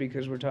question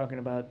because we're talking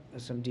about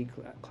some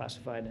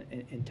declassified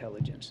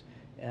intelligence.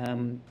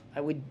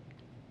 I would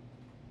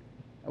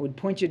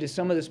point you to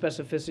some of the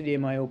specificity in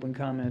my open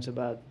comments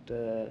about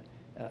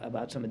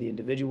some of the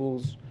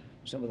individuals,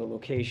 some of the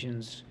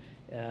locations,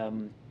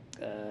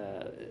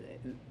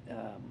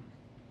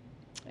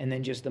 and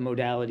then just the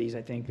modalities,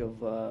 I think,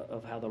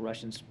 of how the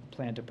Russians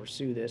plan to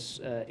pursue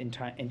this in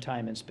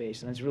time and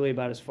space. And that's really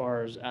about as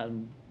far as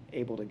I'm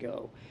able to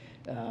go.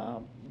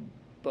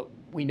 But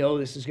we know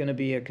this is going to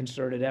be a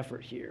concerted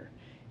effort here.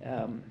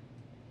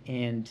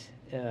 And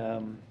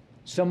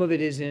some of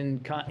it is in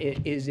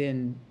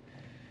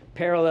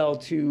parallel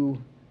to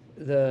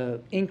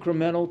the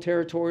incremental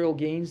territorial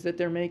gains that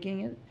they're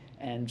making.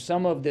 And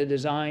some of the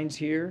designs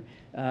here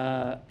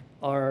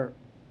are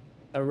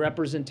a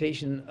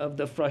representation of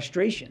the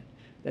frustration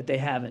that they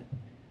haven't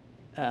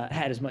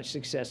had as much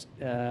success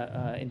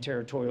in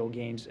territorial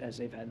gains as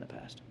they've had in the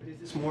past. But is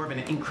this more of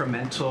an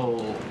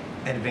incremental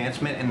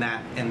advancement in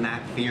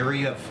that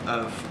theory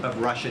of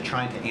Russia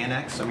trying to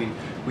annex? I mean,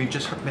 we've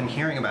just been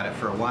hearing about it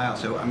for a while,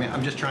 so I mean,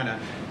 I'm just trying to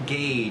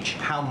gauge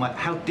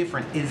how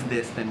different is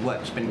this than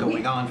what's been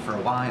going on for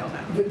a while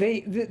now.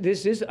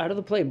 This is out of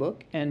the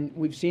playbook, and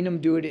we've seen them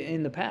do it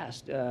in the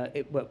past.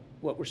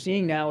 What we're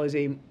seeing now is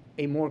a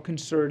more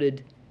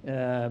concerted,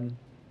 more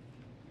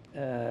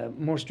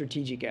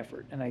strategic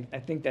effort, and I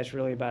think that's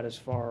really about as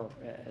far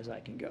as I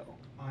can go.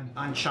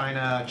 On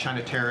China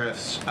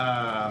tariffs,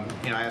 I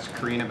asked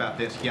Karine about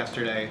this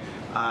yesterday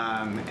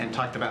and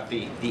talked about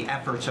the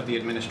efforts of the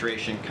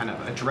administration kind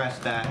of address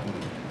that and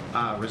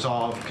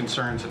resolve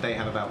concerns that they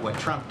have about what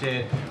Trump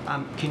did.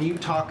 Can you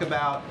talk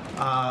about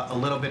a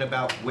little bit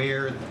about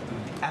where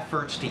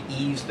efforts to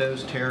ease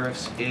those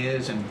tariffs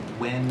is and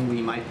when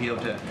we might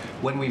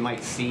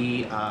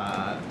see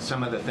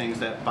some of the things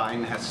that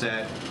Biden has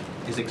said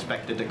is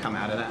expected to come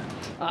out of that?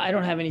 I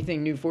don't have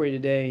anything new for you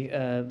today,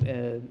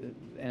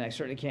 and I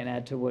certainly can't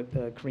add to what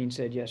Karine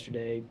said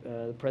yesterday.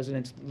 The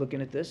president's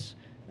looking at this.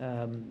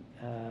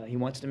 He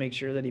wants to make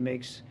sure that he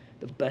makes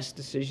the best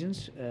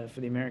decisions for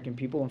the American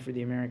people and for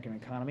the American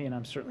economy, and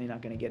I'm certainly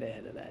not going to get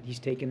ahead of that. He's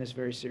taken this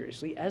very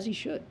seriously, as he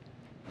should.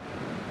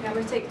 Now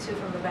we'll take two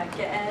from the back,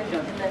 Ed,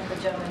 and then the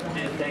gentleman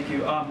behind. Thank you.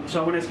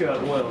 So I want to ask you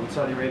about oil in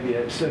Saudi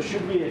Arabia. So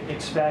should we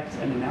expect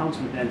an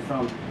announcement then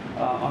from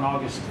on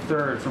August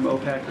 3rd from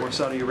OPEC or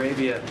Saudi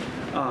Arabia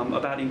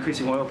about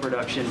increasing oil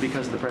production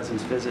because of the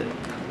president's visit?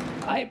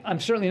 I'm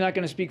certainly not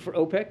going to speak for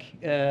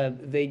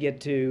OPEC. They get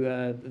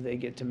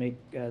to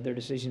make their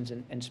decisions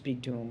and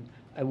speak to them.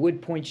 I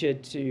would point you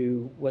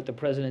to what the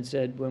president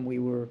said when we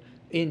were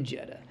in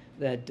Jeddah,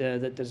 that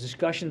the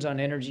discussions on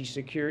energy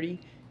security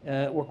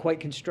were quite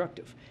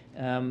constructive,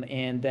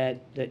 and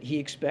that he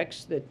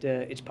expects that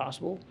it's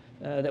possible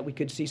that we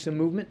could see some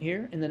movement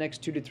here in the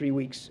next 2 to 3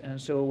 weeks. And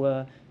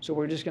so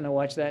we're just going to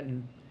watch that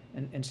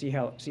and see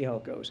how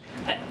it goes.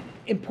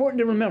 Important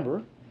to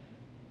remember,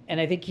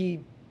 and I think he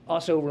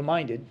also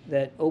reminded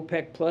that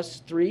OPEC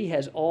plus 3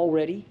 has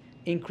already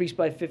increased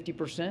by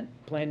 50%,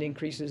 planned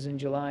increases in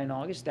July and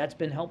August. That's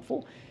been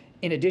helpful.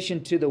 In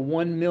addition to the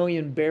 1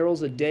 million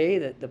barrels a day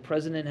that the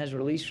president has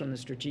released from the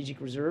strategic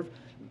reserve,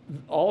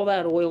 all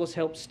that oil has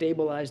helped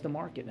stabilize the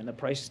market, and the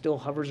price still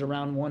hovers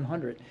around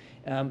 100.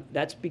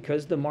 That's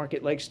because the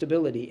market likes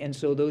stability, and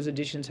so those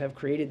additions have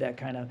created that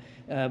kind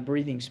of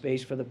breathing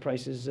space for the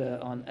prices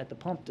at the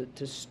pump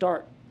to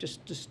start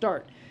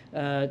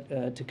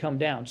to come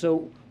down.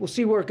 So we'll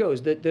see where it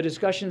goes. The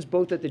discussions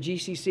both at the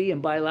GCC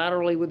and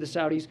bilaterally with the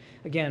Saudis,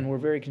 again, we're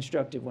very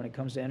constructive when it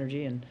comes to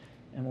energy, and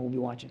we'll be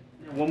watching.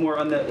 One more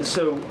on that.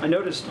 So I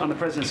noticed on the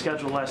president's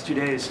schedule the last 2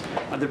 days,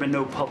 there have been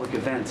no public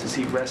events. Is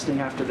he resting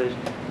after the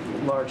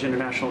large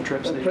international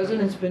trips? The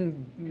president's been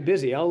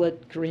busy. I'll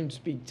let Karine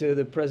speak to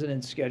the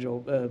president's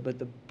schedule, but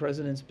the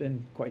president's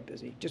been quite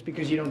busy. Just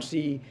because you don't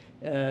see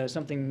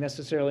something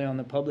necessarily on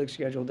the public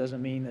schedule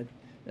doesn't mean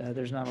that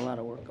there's not a lot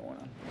of work going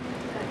on.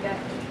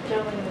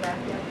 Gentleman in the back,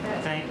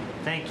 yeah.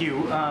 Thank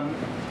you.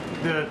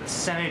 The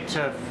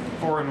Senate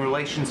Foreign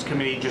Relations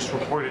Committee just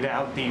reported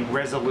out the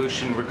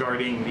resolution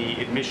regarding the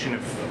admission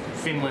of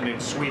Finland and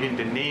Sweden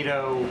to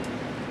NATO,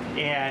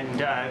 and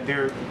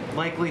they're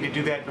likely to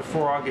do that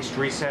before August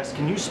recess.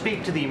 Can you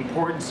speak to the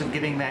importance of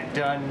getting that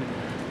done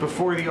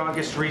before the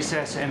August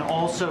recess? And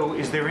also,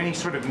 is there any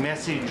sort of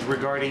message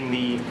regarding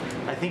the,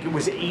 I think it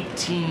was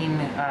 18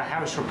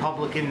 House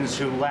Republicans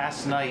who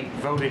last night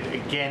voted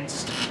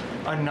against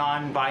a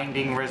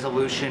non-binding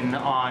resolution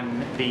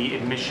on the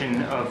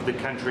admission of the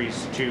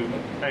countries to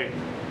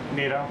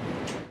NATO?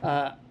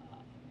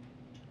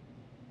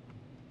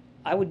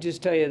 I would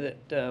just tell you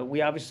that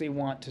we obviously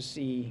want to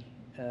see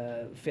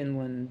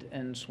Finland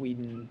and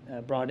Sweden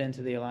brought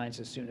into the alliance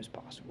as soon as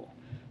possible.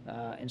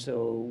 And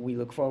so we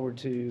look forward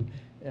to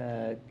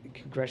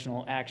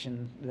congressional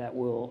action that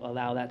will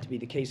allow that to be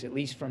the case, at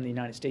least from the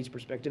United States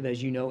perspective.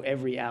 As you know,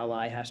 every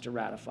ally has to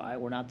ratify.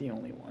 We're not the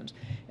only ones.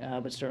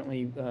 But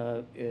certainly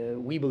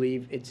we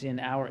believe it's in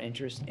our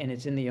interest and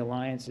it's in the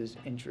alliance's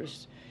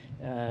interest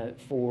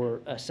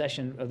for a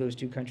cession of those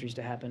two countries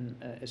to happen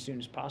as soon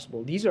as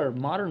possible. These are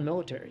modern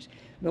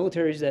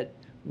militaries that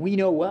we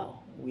know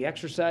well. We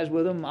exercise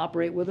with them,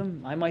 operate with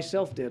them. I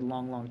myself did a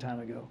long, long time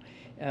ago.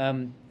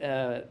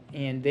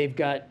 And they've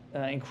got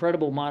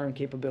incredible modern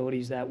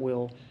capabilities that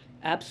will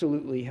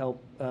absolutely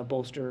help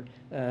bolster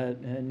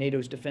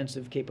NATO's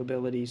defensive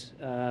capabilities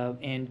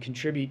and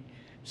contribute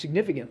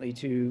significantly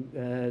to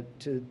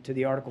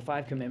the Article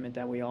 5 commitment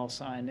that we all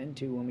signed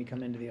into when we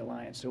come into the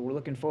alliance. So we're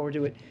looking forward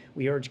to it.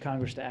 We urge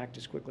Congress to act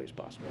as quickly as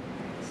possible.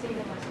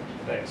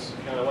 Thanks.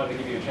 Ken, I wanted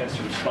to give you a chance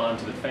to respond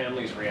to the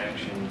family's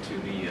reaction to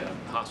the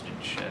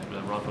hostage and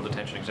the wrongful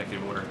detention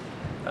executive order.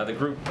 The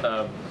group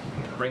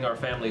Bring Our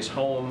Families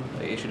Home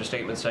issued a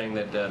statement saying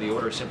that the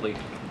order is simply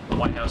the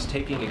White House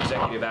taking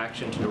executive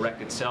action to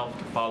direct itself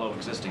to follow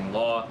existing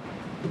law.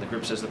 The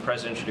group says the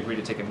president should agree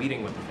to take a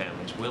meeting with the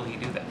families. Will he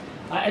do that?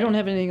 I don't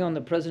have anything on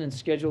the president's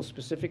schedule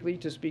specifically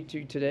to speak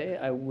to today.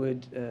 I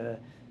would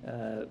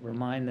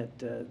remind that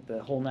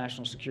the whole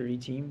national security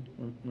team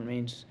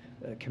remains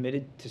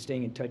committed to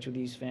staying in touch with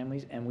these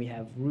families, and we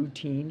have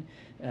routine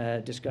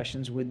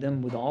discussions with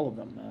them, with all of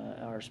them.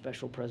 Our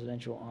special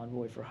presidential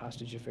envoy for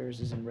hostage affairs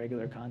is in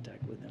regular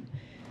contact with them.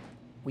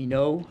 We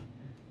know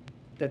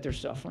that they're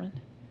suffering,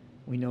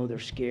 we know they're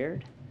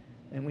scared,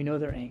 and we know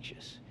they're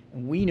anxious.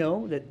 And we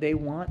know that they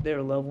want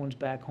their loved ones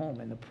back home,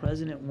 and the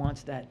president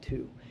wants that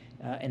too.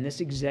 And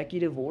this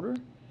executive order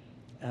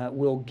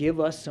will give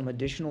us some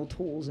additional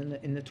tools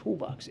in the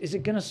toolbox. Is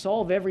it going to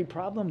solve every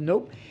problem?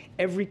 Nope.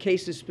 Every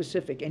case is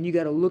specific, and you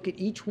got to look at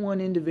each one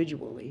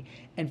individually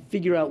and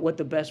figure out what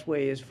the best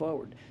way is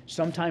forward.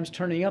 Sometimes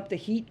turning up the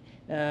heat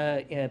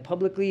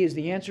publicly is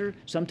the answer.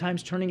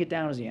 Sometimes turning it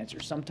down is the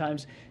answer.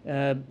 Sometimes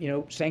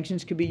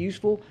sanctions could be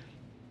useful.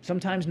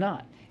 Sometimes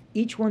not.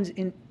 Each one's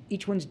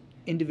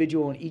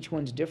individual and each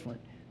one's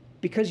different.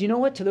 Because you know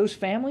what? To those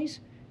families,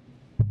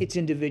 it's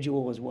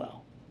individual as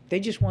well. They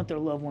just want their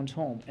loved ones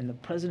home, and the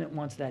president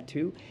wants that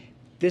too.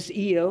 This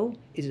EO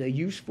is a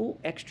useful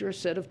extra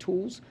set of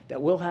tools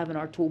that we'll have in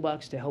our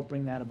toolbox to help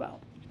bring that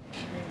about.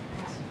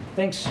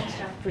 Thanks.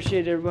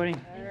 Appreciate it, everybody.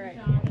 All right.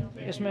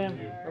 Yes, ma'am.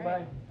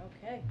 Bye-bye.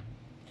 Okay.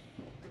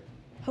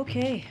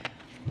 Okay.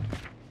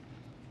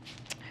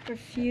 I have a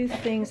few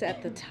things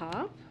at the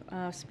top.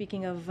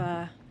 Speaking of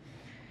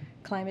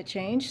climate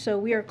change, so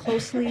we are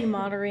closely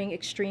monitoring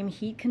extreme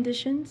heat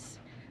conditions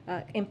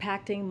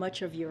impacting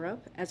much of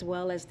Europe, as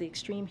well as the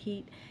extreme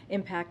heat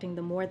impacting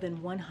the more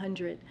than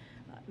 100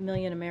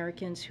 million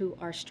Americans who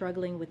are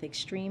struggling with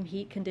extreme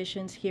heat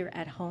conditions here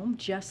at home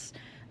just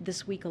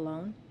this week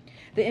alone.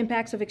 The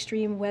impacts of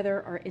extreme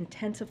weather are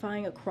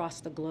intensifying across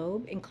the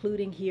globe,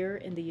 including here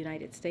in the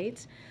United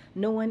States.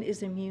 No one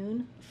is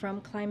immune from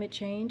climate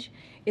change.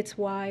 It's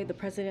why the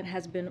president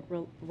has been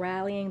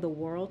rallying the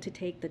world to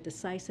take the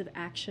decisive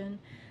action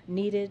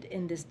needed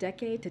in this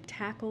decade to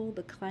tackle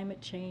the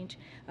climate change,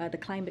 the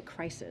climate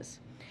crisis.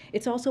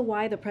 It's also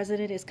why the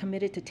president is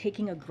committed to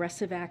taking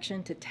aggressive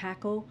action to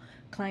tackle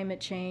climate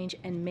change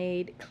and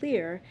made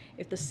clear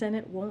if the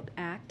Senate won't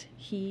act,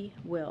 he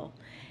will.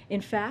 In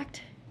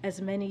fact,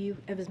 as many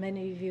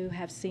of you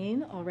have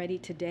seen already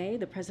today,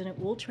 the president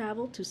will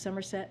travel to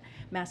Somerset,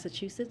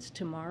 Massachusetts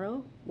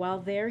tomorrow. While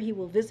there, he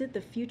will visit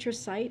the future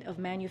site of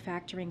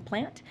manufacturing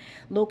plant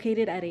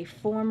located at a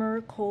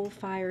former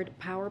coal-fired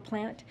power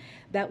plant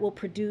that will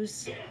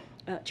produce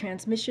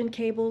transmission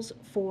cables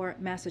for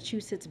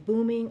Massachusetts'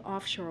 booming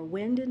offshore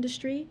wind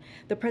industry.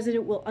 The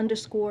president will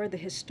underscore the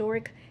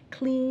historic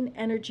clean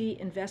energy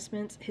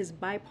investments his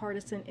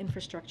bipartisan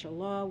infrastructure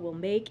law will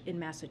make in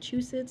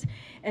Massachusetts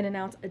and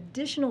announce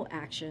additional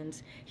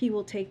actions he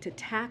will take to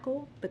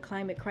tackle the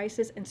climate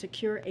crisis and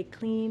secure a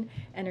clean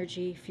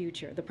energy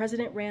future. The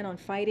president ran on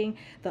fighting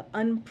the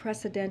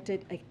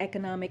unprecedented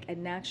economic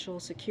and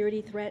national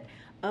security threat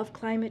of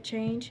climate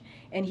change,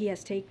 and he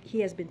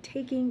has been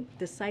taking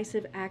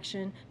decisive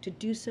action to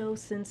do so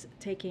since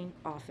taking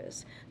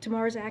office.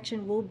 Tomorrow's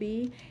action will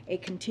be a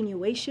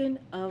continuation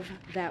of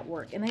that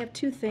work. And I have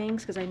two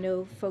things, because I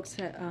know folks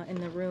in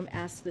the room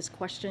asked this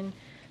question,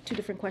 two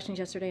different questions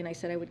yesterday, and I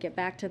said I would get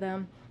back to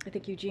them. I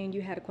think, Eugene,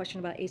 you had a question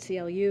about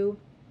ACLU.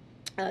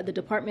 The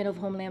Department of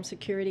Homeland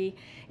Security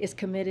is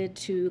committed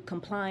to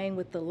complying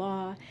with the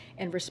law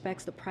and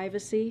respects the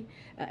privacy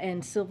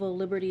and civil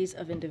liberties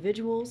of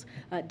individuals.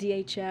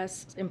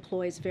 DHS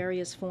employs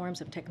various forms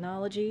of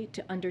technology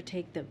to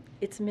undertake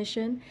its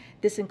mission.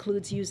 This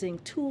includes using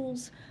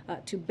tools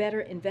to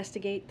better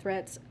investigate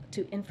threats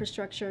to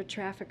infrastructure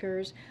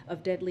traffickers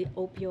of deadly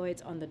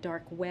opioids on the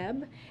dark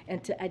web,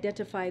 and to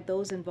identify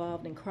those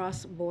involved in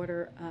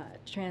cross-border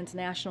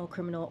transnational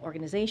criminal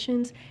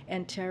organizations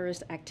and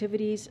terrorist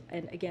activities.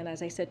 And again,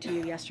 as I said to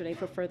you yesterday,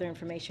 for further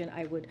information,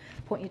 I would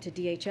point you to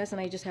DHS.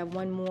 And I just have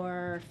one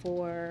more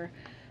for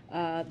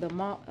the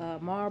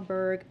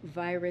Marburg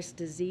virus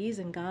disease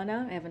in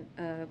Ghana. I have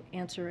an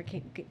answer,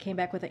 came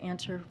back with an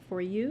answer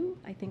for you.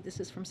 I think this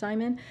is from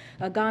Simon.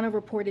 Ghana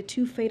reported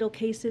 2 fatal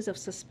cases of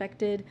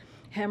suspected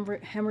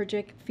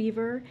hemorrhagic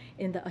fever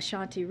in the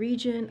Ashanti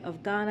region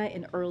of Ghana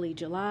in early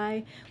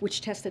July,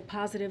 which tested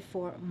positive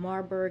for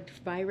Marburg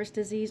virus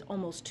disease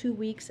almost 2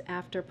 weeks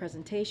after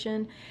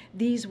presentation.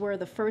 These were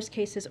the first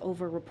cases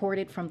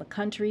reported from the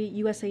country.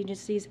 U.S.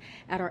 agencies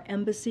at our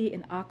embassy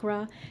in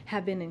Accra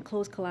have been in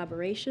close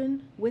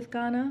collaboration with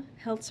Ghana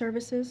Health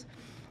Services.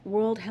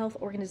 World Health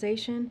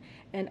Organization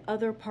and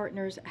other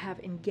partners have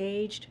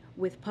engaged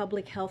with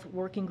Public Health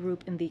Working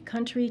Group in the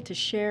country to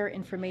share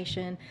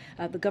information.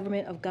 The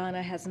government of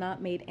Ghana has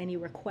not made any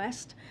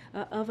request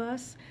of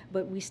us,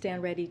 but we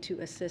stand ready to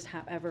assist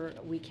however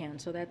we can.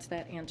 So that's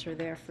that answer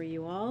there for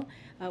you all.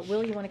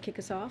 Will, you want to kick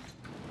us off?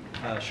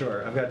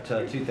 Sure. I've got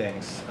 2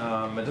 things. It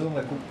doesn't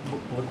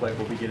look like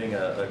we'll be getting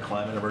a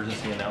climate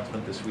emergency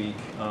announcement this week.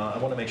 I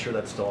want to make sure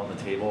that's still on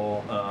the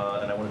table,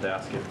 and I wanted to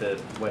ask if the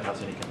White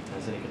House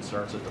has any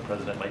concerns that the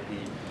president might be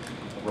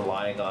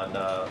relying on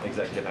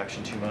executive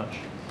action too much.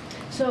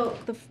 So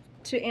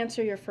to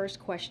answer your first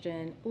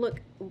question,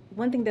 look,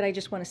 one thing that I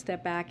just want to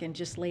step back and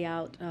just lay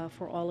out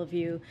for all of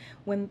you,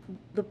 when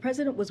the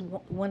president was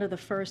one of the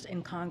first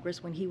in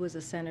Congress when he was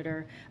a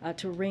senator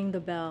to ring the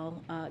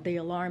bell, the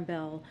alarm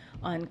bell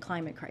on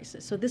climate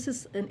crisis. So this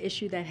is an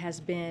issue that has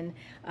been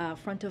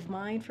front of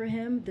mind for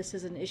him. This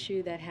is an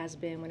issue that has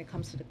been, when it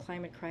comes to the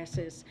climate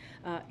crisis,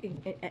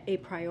 a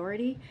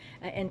priority.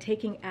 And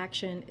taking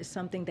action is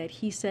something that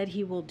he said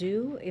he will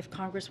do if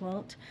Congress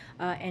won't.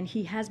 And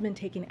he has been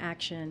taking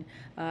action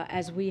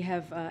as we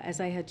have,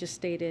 as I had just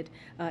stated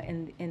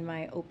in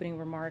my opening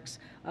remarks,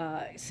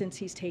 since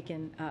he's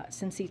taken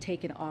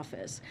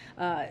office.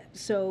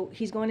 So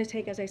he's going to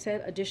take, as I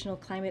said, additional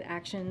climate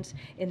actions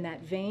in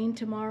that vein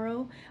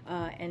tomorrow,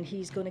 and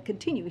he's going to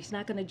continue. He's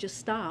not going to just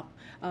stop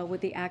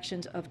with the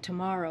actions of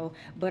tomorrow.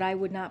 But I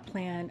would not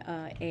plan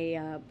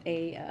a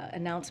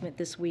announcement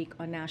this week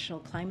on national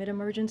climate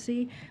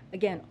emergency.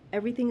 Again,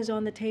 everything is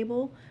on the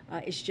table.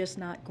 It's just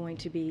not going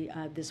to be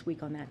this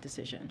week on that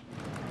decision.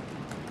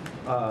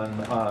 On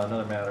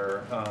another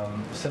matter,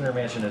 Senator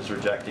Manchin is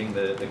rejecting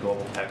the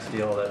global tax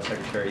deal that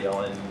Secretary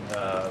Yellen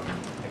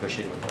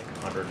negotiated with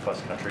like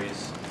 100+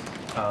 countries.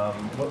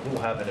 What will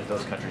happen if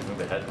those countries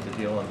move ahead with the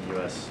deal and the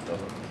U.S.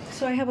 doesn't?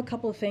 So I have a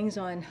couple of points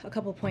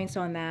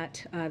on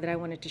that that I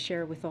wanted to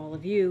share with all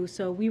of you.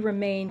 So we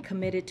remain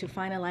committed to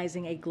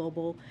finalizing a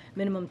global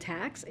minimum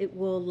tax. It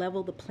will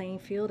level the playing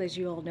field, as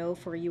you all know,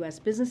 for U.S.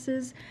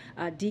 businesses,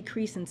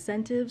 decrease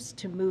incentives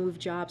to move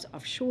jobs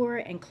offshore,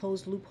 and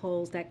close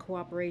loopholes that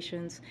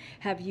corporations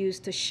have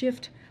used to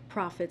shift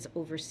profits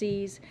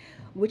overseas,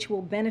 which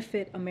will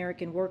benefit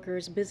American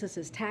workers,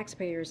 businesses,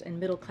 taxpayers, and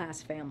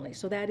middle-class families.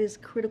 So that is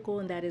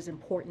critical and that is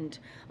important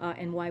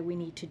and why we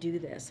need to do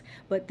this.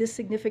 But this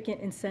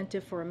significant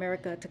incentive for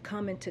America to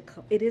come into,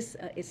 it's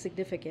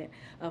significant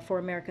for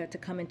America to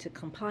come into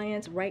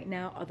compliance. Right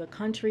now, other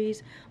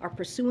countries are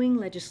pursuing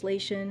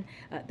legislation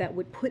that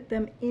would put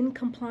them in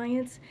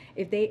compliance.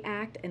 If they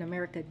act and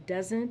America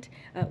doesn't,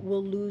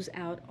 we'll lose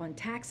out on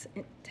tax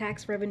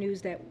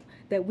revenues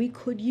that we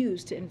could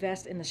use to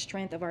invest in the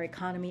strength of our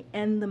economy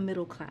and the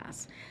middle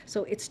class.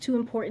 So it's too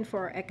important for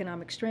our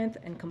economic strength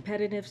and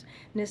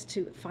competitiveness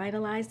to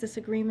finalize this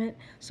agreement.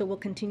 So we'll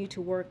continue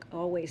to work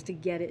always to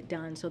get it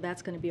done. So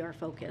that's going to be our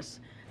focus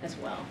as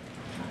well.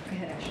 Go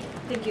ahead, Ashley.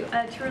 Thank you.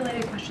 Two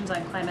related questions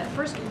on climate.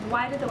 First,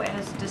 why did the White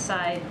House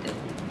decide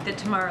that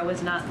tomorrow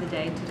is not the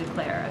day to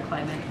declare a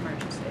climate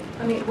emergency?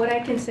 I mean, what I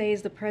can say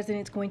is the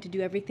president's going to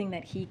do everything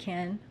that he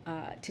can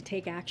to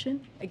take action.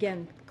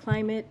 Again,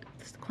 climate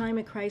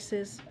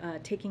crisis,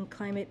 taking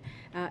climate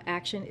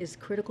action is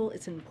critical.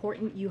 It's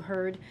important. You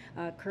heard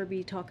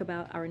Kirby talk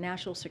about our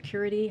national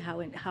security, how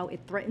it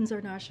threatens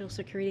our national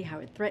security, how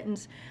it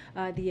threatens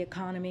the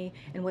economy.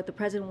 And what the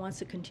president wants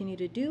to continue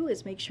to do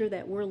is make sure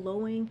that we're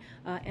lowering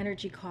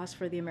energy costs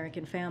for the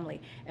American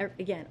family.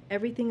 Again,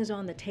 everything is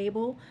on the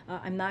table.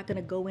 I'm not going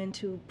to go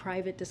into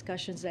private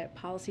discussions,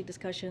 policy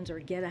discussions, or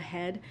get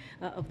ahead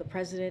of the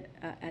president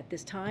at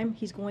this time.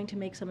 He's going to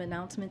make some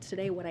announcements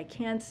today. What I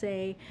can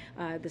say,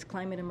 this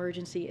climate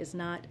emergency is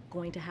not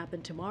going to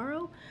happen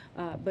tomorrow,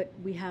 but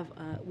we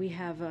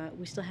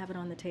still have it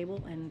on the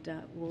table, and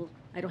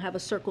I don't have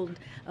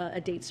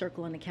a date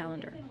circle on the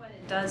calendar. When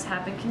it does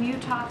happen, can you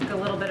talk a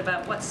little bit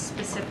about what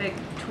specific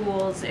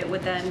tools it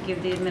would then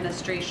give the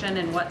administration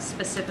and what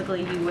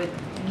specifically you would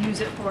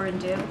use it for and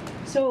do?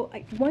 So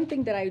one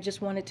thing that I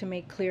just wanted to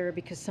make clear,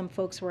 because some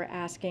folks were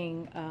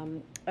asking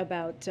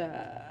about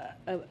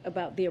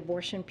the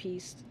abortion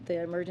piece,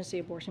 the emergency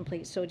abortion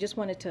piece. So just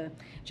wanted to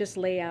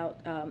lay out.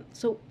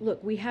 So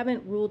look, we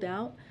haven't ruled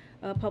out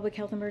a public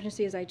health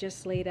emergency, as I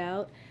just laid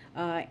out,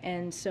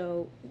 and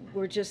so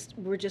we're just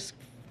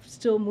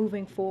still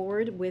moving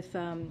forward with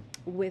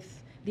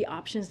the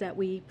options that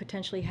we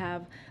potentially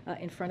have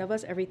in front of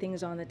us. Everything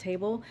is on the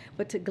table,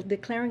 but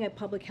declaring a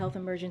public health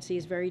emergency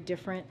is very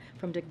different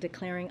from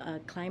declaring a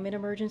climate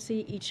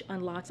emergency. Each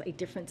unlocks a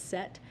different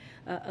set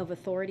of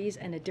authorities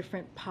and a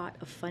different pot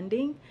of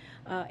funding,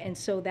 and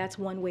so that's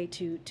one way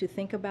to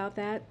think about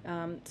that.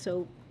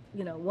 So,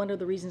 you know, one of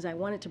the reasons I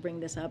wanted to bring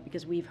this up,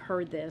 because we've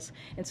heard this,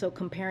 and so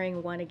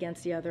comparing one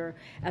against the other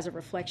as a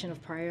reflection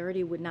of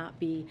priority would not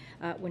be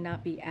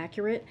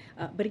accurate.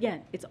 But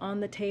again, it's on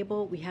the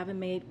table.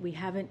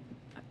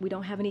 We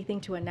don't have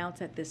anything to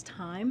announce at this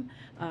time,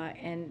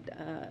 and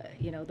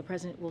you know, the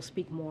president will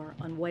speak more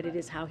on what it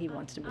is, how he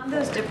wants to move On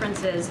those forward.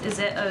 differences, is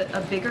it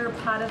a bigger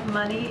pot of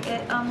money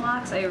it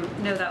unlocks? I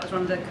know that was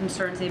one of the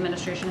concerns the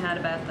administration had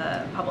about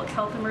the public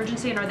health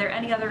emergency, and are there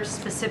any other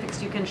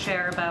specifics you can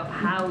share about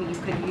how you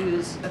could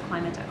use a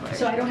climate declaration?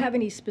 So I don't have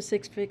any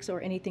specifics or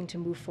anything to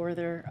move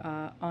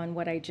further on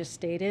what I just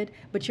stated,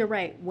 but you're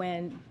right.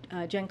 When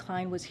Jen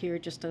Klein was here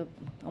just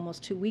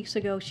almost 2 weeks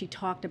ago, she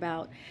talked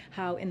about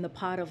how in the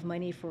pot of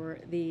money for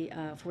the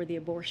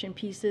abortion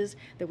pieces,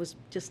 there was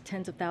just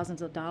tens of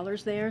thousands of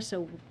dollars there.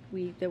 So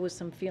there was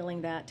some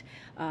feeling that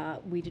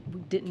we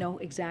didn't know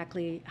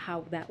exactly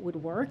how that would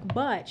work,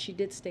 but she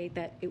did state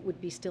that it would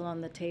be still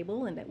on the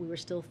table and that we were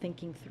still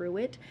thinking through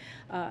it.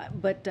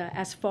 But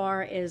as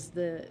far as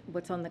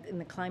what's in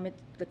the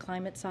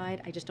climate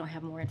side, I just don't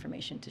have more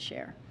information to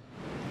share.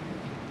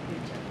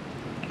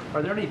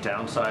 Are there any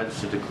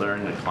downsides to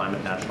declaring a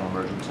climate national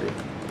emergency?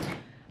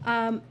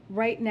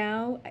 Right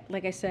now,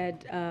 like I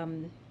said,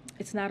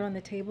 it's not on the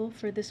table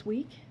for this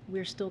week.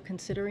 We're still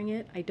considering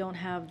it. I don't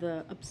have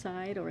the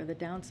upside or the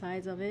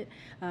downsides of it.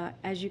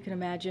 As you can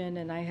imagine,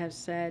 and I have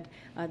said,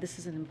 this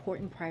is an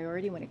important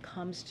priority when it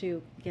comes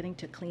to getting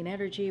to clean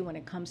energy, when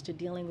it comes to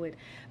dealing with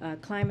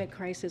climate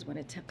crisis, when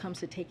it comes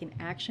to taking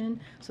action.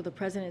 So the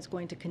president is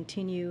going to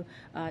continue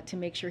to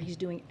make sure he's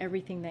doing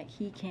everything that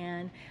he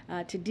can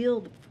to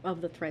deal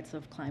with the threats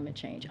of climate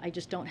change. I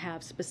just don't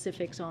have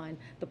specifics on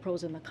the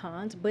pros and the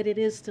cons, but it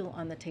is still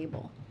on the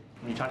table.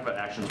 When you talk about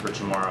actions for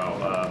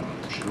tomorrow,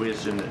 should we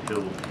assume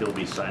that he'll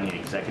be signing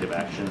executive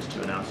actions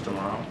to announce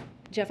tomorrow?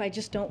 Jeff, I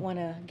just don't want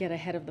to get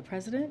ahead of the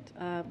president.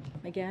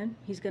 Again,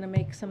 he's going to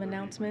make some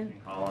announcement.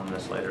 Call on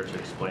this later to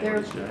explain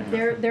what he's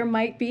doing. There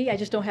might be. I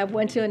just don't have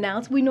one to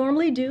announce. We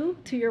normally do,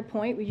 to your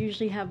point. We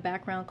usually have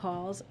background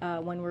calls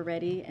when we're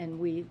ready, and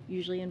we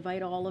usually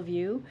invite all of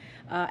you.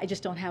 I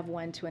just don't have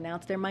one to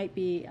announce. There might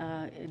be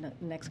in the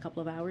next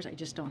couple of hours. I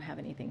just don't have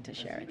anything to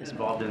share at this point.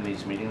 Involved in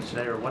these meetings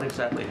today, or what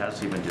exactly has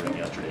he been doing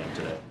yesterday and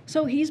today?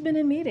 So he's been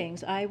in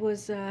meetings. I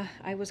was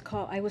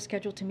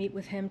scheduled to meet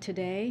with him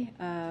today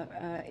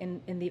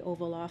in the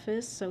Oval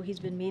Office. So he's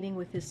been meeting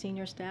with his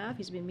senior staff.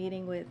 He's been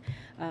meeting with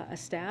a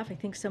staff. I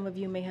think some of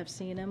you may have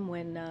seen him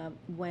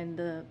when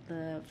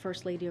the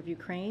First Lady of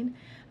Ukraine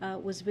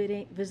was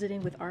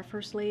visiting with our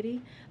First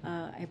Lady.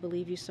 I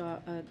believe you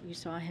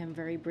saw him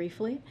very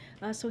briefly.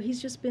 So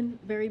he's just been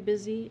very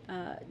busy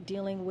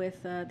dealing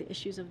with the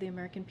issues of the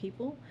American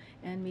people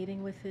and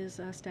meeting with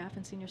his staff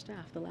and senior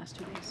staff the last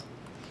 2 days.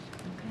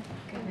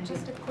 And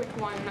just a quick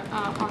one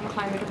on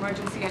climate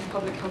emergency and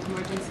public health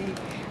emergency.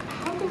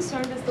 How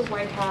concerned is the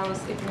White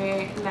House it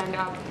may land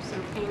up sort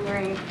of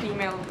angering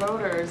female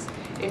voters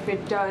if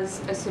it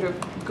does sort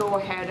of go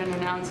ahead and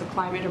announce a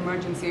climate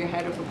emergency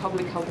ahead of a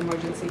public health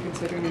emergency,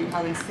 considering you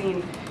haven't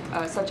seen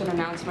such an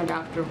announcement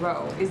after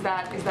Roe? Is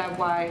that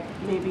why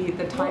maybe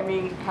the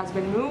timing has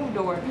been moved,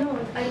 or? No,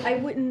 I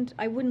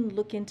wouldn't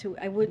look into.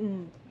 I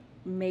wouldn't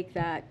make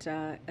that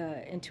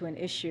into an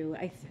issue.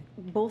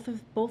 Both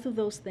of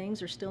those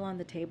things are still on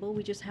the table.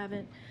 We just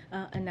haven't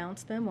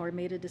announced them or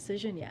made a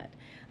decision yet.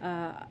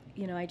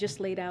 I just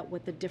laid out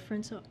what the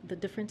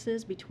difference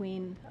is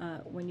between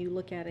when you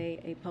look at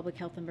a public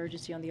health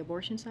emergency on the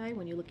abortion side,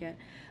 when you look at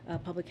a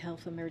public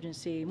health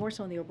emergency more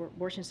so on the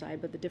abortion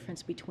side, but the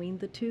difference between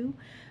the two,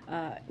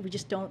 we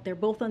just don't. They're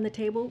both on the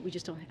table. We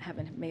just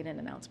haven't made an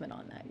announcement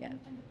on that yet.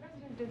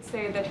 Did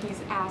say that he's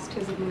asked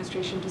his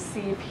administration to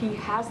see if he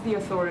has the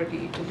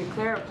authority to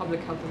declare a public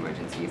health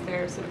emergency. Is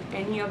there sort of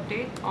any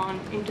update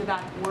into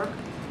that work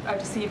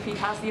to see if he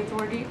has the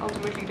authority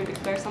ultimately to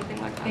declare something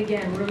like that?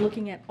 Again, we're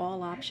looking at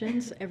all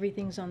options.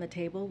 Everything's on the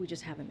table. We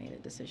just haven't made a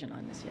decision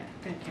on this yet.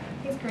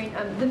 Thanks,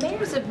 Karine. The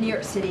mayors of New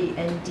York City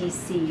and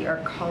D.C.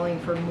 are calling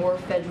for more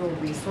federal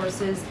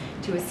resources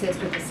to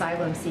assist with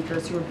asylum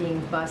seekers who are being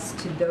bused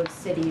to those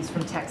cities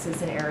from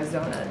Texas and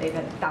Arizona. They've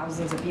had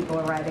thousands of people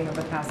arriving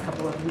over the past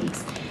couple of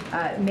weeks.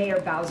 Mayor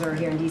Bowser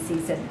here in D.C.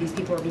 said that these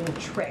people are being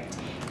tricked.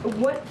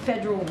 What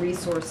federal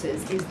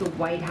resources is the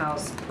White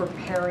House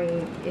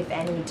preparing, if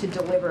any, to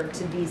deliver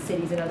to these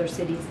cities and other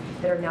cities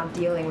that are now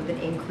dealing with an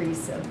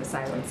increase of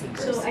asylum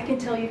seekers? So I can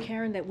tell you,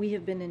 Karen, that we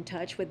have been in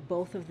touch with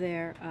both of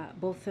their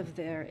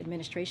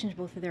administrations,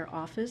 both of their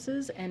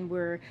offices, and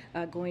we're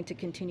going to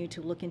continue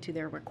to look into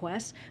their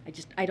requests.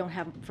 I don't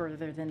have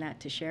further than that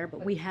to share,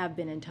 but we have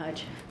been in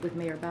touch with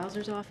Mayor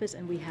Bowser's office,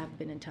 and we have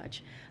been in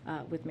touch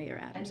with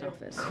Mayor Adams'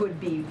 office. Could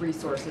be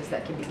resources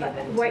that can be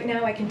given. Right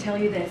now, I can tell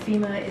you that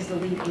FEMA is the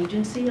lead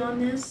agency on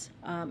this,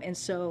 and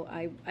so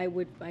I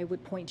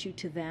would point you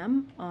to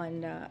them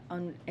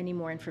on any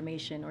more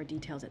information or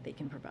details that they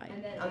can provide.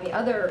 And then on the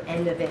other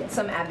end of it,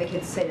 some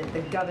advocates say that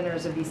the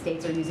governors of these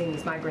states are using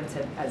these migrants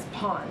as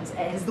pawns.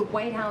 Has the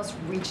White House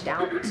reached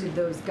out to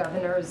those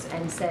governors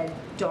and said,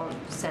 don't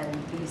send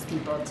these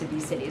people to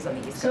these cities on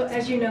the East Coast? So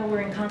as you know,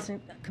 we're in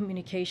constant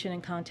communication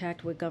and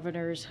contact with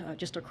governors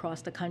just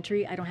across the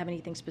country. I don't have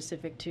anything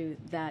specific to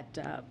that.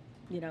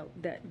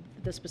 That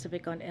the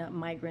specific on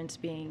migrants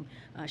being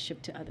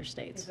shipped to other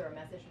states. Is there a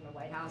message from the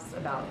White House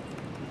about?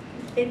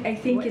 I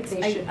think what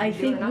they should be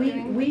doing or not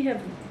doing? we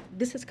have.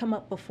 This has come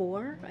up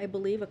before, I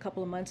believe, a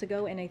couple of months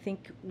ago, and I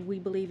think we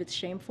believe it's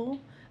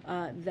shameful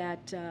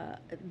that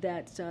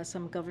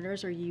some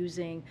governors are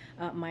using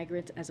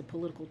migrants as a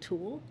political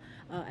tool,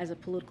 as a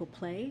political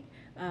play,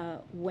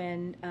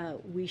 when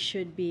we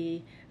should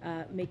be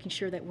making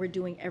sure that we're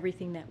doing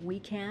everything that we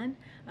can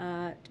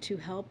to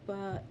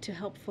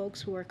help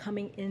folks who are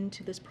coming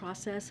into this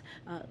process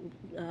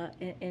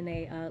in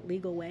a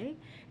legal way,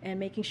 and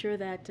making sure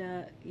that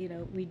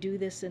we do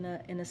this in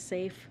a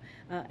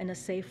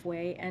safe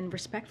way and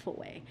respectful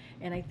way.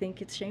 And I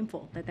think it's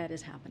shameful that that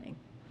is happening.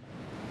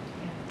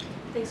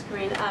 Thanks,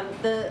 Karine.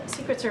 The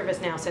Secret Service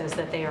now says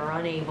that they are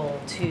unable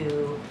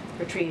to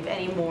retrieve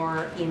any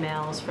more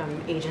emails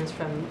from agents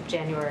from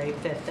January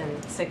 5th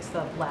and 6th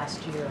of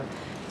last year.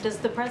 Does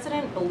the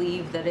president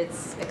believe that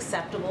it's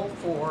acceptable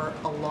for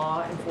a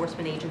law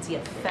enforcement agency, a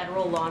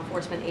federal law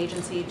enforcement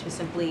agency, to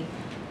simply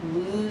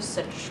lose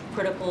such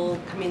critical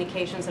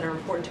communications that are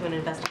important to an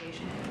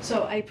investigation?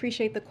 So I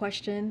appreciate the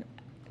question.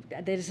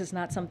 This is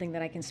not something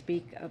that I can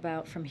speak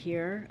about from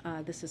here.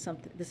 This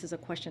is a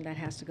question that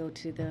has to go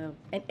to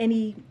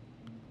any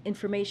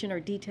information or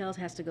details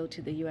has to go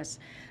to the U.S.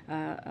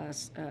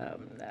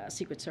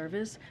 Secret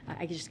Service.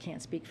 I just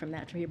can't speak from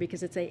that from here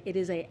because it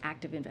is a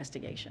active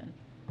investigation.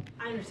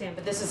 I understand,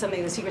 but this is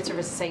something the Secret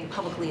Service is saying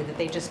publicly, that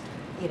they just,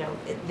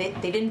 they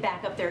didn't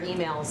back up their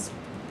emails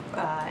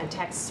and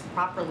texts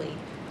properly,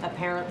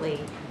 apparently.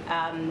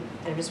 And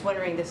I'm just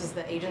wondering, this is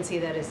the agency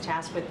that is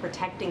tasked with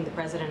protecting the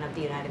President of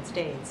the United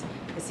States.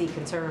 Is he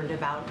concerned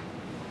about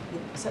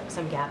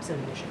some gaps in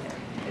the mission there.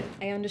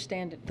 I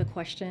understand the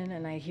question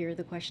and I hear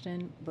the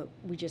question, but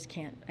we just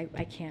can't,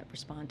 I can't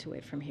respond to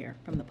it from here,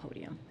 from the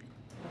podium.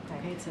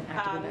 Okay, it's an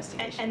active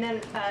investigation. And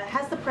then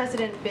has the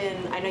president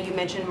been, I know you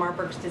mentioned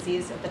Marburg's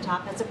disease at the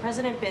top, has the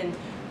president been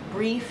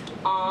briefed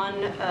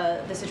on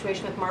the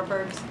situation with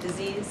Marburg's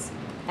disease?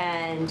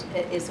 And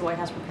is the White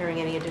House preparing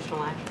any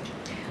additional action?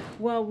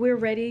 Well, we're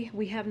ready.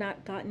 We have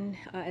not gotten,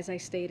 as I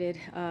stated,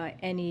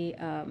 any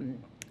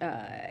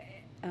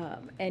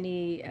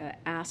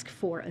ask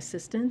for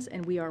assistance,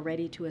 and we are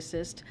ready to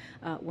assist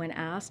when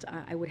asked.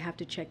 I would have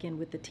to check in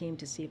with the team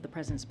to see if the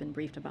president's been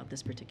briefed about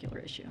this particular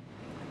issue.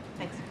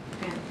 Thanks.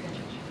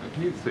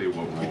 Can you say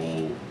what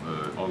role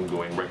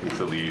ongoing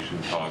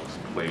reconciliation talks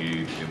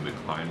played in the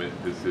climate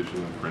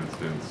decision? For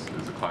instance,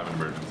 is the climate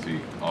emergency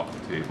off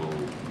the table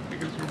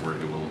because you're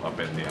worried it will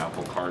upend the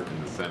apple cart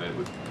in the Senate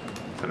with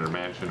Senator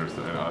Manchin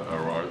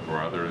or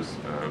others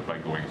by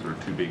going sort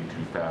of being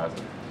too fast?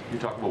 Can you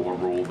talk about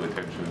what role the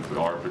tensions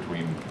are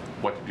between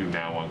what to do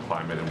now on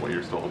climate and what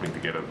you're still hoping to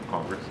get out of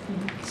Congress?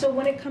 So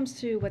when it comes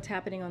to what's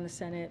happening on the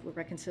Senate with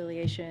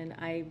reconciliation,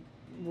 I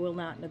will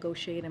not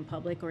negotiate in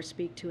public or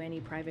speak to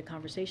any private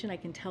conversation. I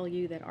can tell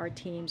you that our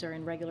teams are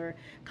in regular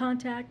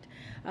contact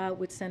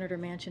with Senator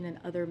Manchin and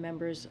other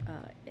members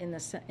in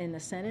the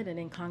Senate and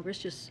in Congress,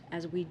 just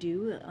as we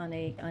do on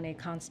a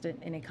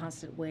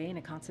constant way, in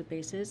a constant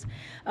basis.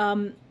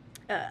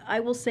 I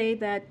will say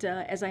that,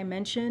 as I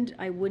mentioned,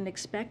 I wouldn't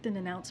expect an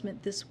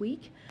announcement this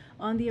week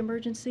on the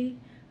emergency.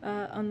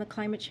 On the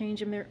climate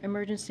change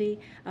emergency,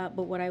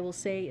 but what I will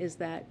say is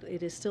that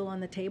it is still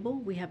on the table.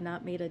 We have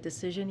not made a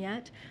decision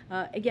yet.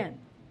 Again,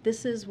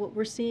 this is what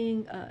we're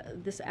seeing,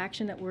 this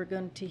action that we're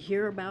going to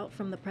hear about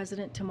from the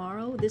president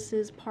tomorrow. This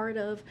is part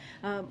of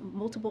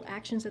multiple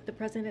actions that the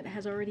president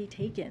has already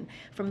taken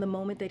from the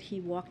moment that he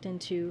walked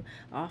into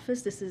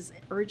office. This is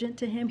urgent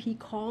to him. He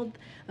called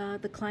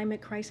the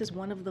climate crisis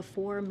one of the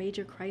 4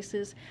 major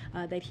crises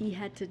that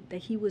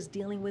he was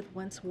dealing with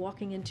once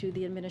walking into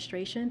the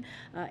administration.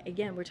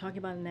 Again, we're talking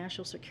about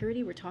national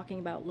security. We're talking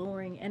about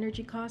lowering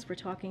energy costs. We're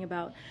talking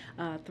about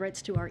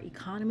threats to our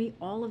economy.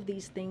 All of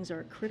these things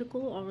are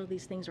critical. All of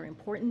these things are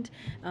important,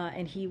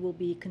 and he will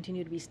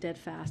continue to be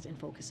steadfast in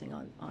focusing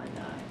on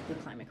the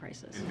climate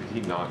crisis. And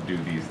did he not do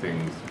these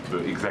things, the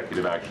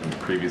executive actions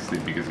previously,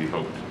 because he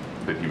hoped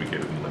that he would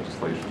get it in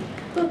legislation?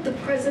 Look, the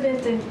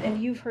president,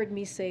 and you've heard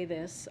me say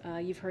this,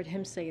 you've heard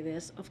him say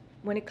this,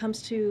 when it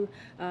comes to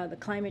the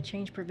climate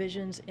change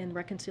provisions in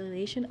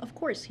reconciliation, of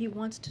course, he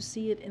wants to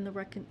see it in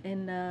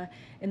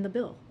the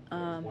bill.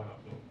 Why not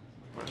both?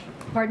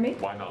 Pardon me?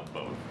 Why not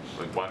both?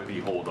 Like, why did he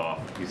hold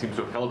off? He seems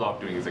to have held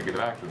off doing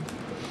executive actions,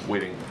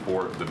 waiting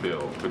for the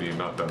bill. Could he have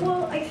not done?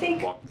 Well, I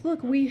think. Look,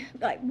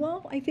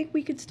 I think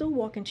we could still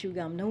walk and chew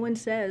gum. No one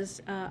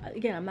says.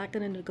 Again, I'm not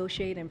going to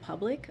negotiate in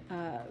public.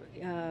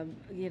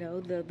 You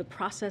know, the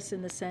process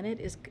in the Senate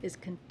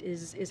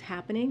is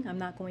happening. I'm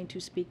not going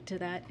to speak to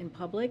that in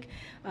public.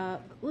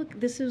 Look,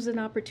 this is an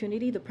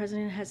opportunity. The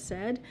president has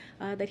said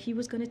that he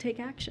was going to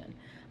take action.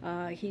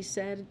 He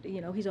said,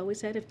 you know, he's always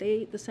said if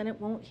the Senate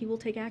won't, he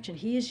will take action.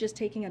 He is just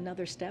taking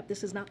another step.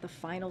 This is not the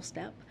final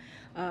step.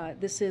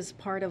 This is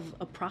part of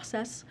a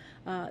process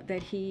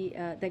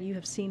that you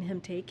have seen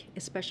him take,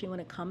 especially when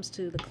it comes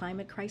to the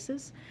climate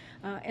crisis.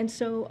 And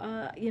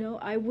so, you know,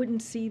 I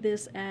wouldn't see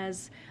this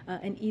as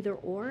an either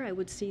or. I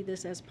would see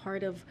this as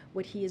part of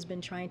what he has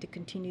been trying to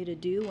continue to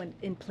do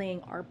in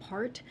playing our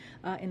part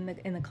in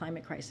the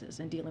climate crisis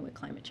and dealing with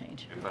climate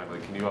change. And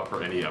finally, can you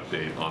offer any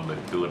update on the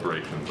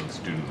deliberations on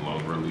student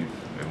loan relief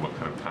and what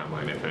kind of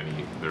timeline, if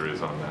any, there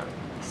is on that?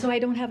 So I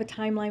don't have a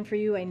timeline for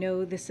you. I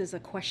know this is a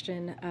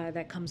question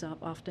that comes up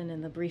often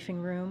in the briefing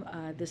room.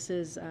 This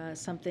is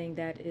something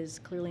that is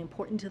clearly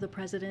important to the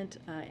president,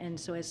 and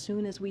so as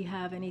soon as we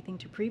have anything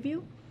to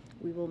preview,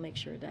 we will make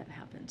sure that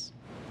happens.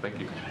 Thank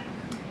you.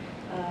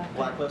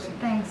 Blacklist.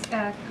 Thanks.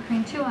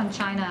 Karine, too, on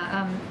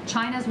China.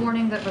 China's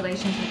warning that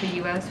relations with the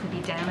U.S. would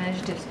be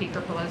damaged if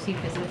Speaker Pelosi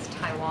visits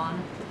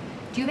Taiwan.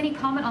 Do you have any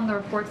comment on the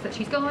reports that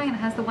she's going, and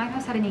has the White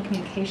House had any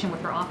communication with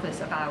her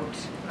office about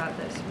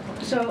this?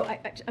 So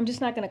I'm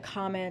just not going to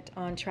comment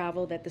on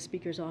travel that the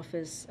Speaker's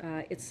office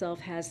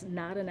itself has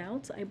not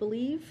announced, I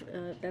believe.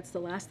 That's the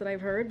last that I've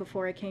heard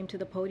before I came to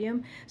the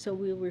podium. So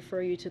we'll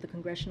refer you to the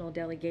congressional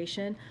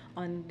delegation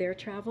on their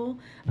travel.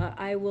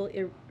 I will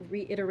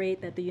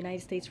reiterate that the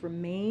United States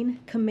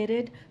remain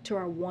committed to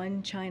our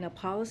One China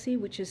policy,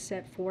 which is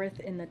set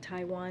forth in the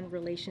Taiwan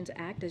Relations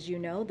Act. As you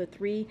know, the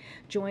 3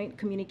 joint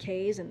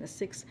communiques and the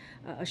 6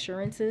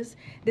 assurances.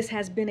 This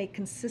has been a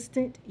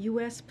consistent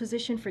U.S.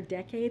 position for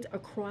decades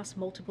across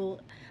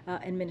multiple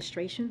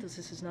administrations.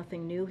 This is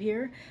nothing new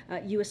here.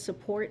 U.S.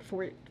 support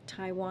for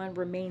Taiwan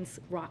remains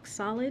rock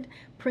solid,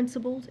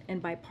 principled,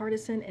 and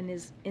bipartisan, and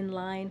is in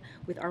line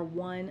with our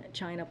One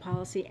China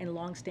policy and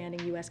longstanding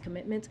U.S.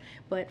 commitments.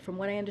 But from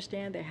what I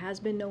understand, there has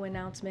been no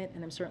announcement,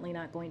 and I'm certainly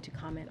not going to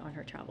comment on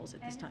her travels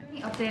at this time.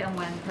 Any update on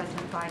when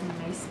President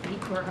Biden may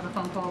speak or have a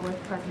phone call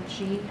with President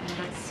Xi? And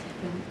that's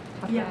been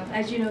talked about.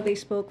 As you know, they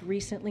spoke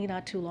recently,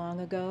 not too long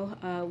ago.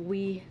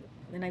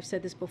 and I've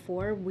said this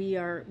before, we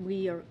are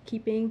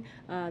keeping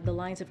the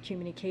lines of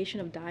communication,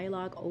 of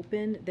dialogue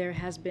open. There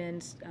has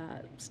been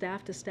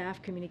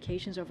staff-to-staff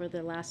communications over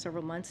the last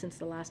several months since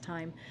the last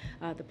time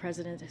the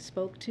president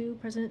spoke to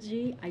President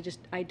Xi.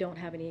 I don't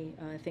have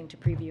anything to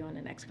preview on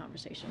the next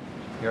conversation.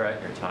 You're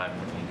at your time.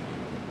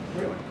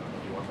 Really?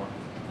 You want more?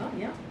 Oh,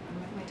 yeah,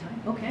 I'm at my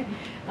time. Okay.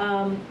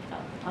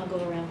 I'll go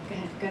around. Go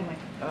ahead, Mike.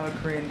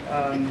 Karine,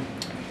 a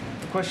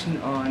question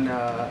on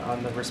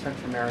the Respect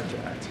for Marriage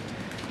Act.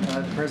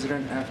 The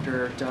president,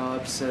 after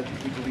Dobbs, said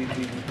he believed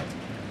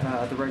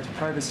the right to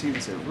privacy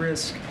was at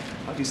risk.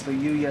 Obviously,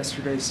 you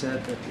yesterday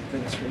said that the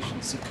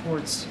administration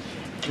supports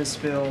this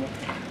bill.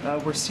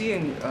 We're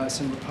seeing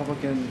some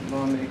Republican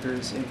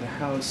lawmakers in the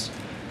House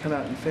come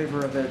out in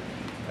favor of it,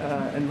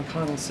 and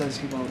McConnell says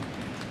he won't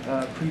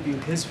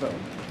preview his vote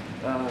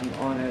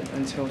on it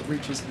until it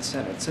reaches the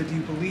Senate. So do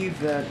you believe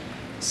that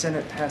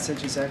Senate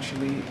passage is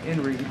actually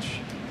in reach,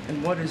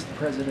 and what is the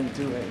president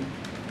doing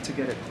to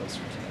get it closer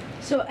to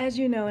that? So as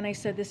you know, and I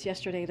said this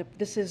yesterday,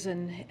 this is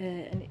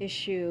an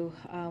issue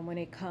when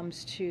it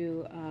comes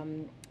to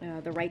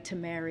the right to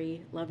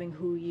marry, loving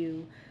who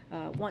you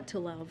want to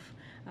love.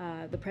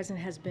 The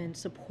president has been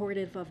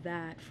supportive of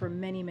that for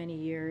many, many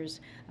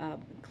years,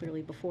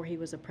 clearly before he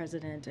was a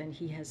president, and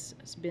he has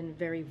been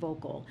very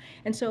vocal.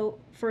 And so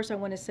first I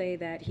want to say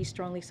that he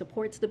strongly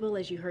supports the bill.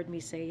 As you heard me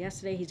say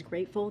yesterday, he's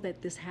grateful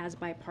that this has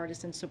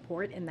bipartisan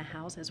support in the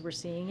House as we're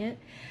seeing it.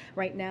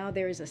 Right now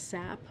there is a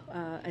SAP,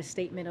 a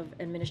Statement of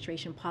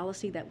Administration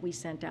Policy, that we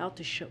sent out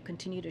to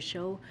continue to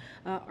show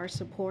our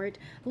support.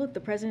 Look, the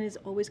president is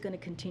always going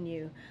to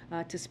continue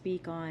to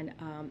speak on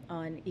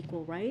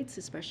equal rights,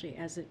 especially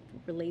as it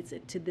relates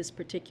to this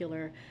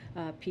particular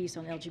piece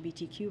on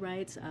LGBTQ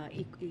rights,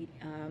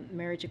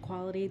 marriage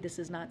equality. This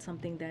is not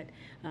something that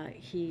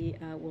he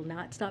will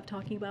not stop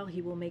talking about.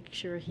 He will make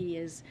sure he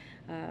is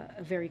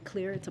very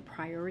clear. It's a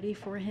priority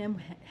for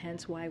him,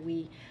 hence why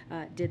we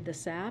did the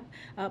SAP.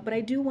 But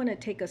I do want to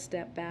take a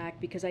step back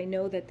because I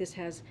know that this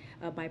has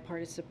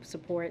bipartisan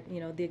support.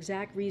 You know, the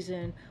exact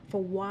reason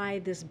for why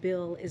this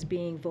bill is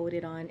being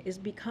voted on is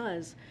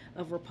because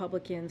of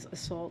Republicans'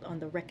 assault on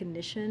the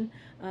recognition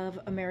of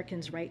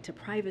Americans' right to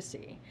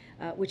privacy,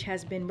 which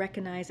has been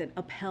recognized and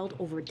upheld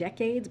over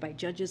decades by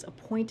judges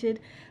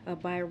appointed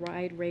by a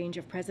wide range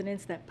of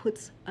presidents that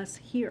puts us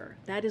here.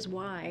 That is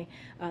why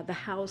the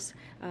House,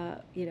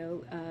 had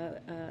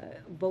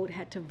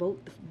to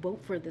vote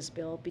for this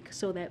bill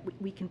so that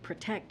we can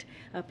protect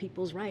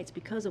people's rights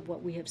because of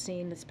what we have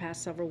seen this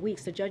past several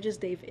weeks. The judges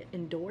they've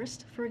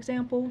endorsed, for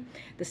example,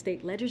 the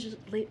state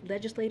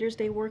legislators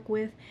they work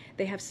with,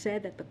 they have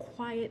said that the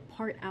quiet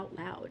part out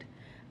loud,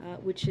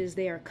 which is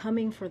they are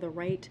coming for the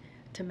right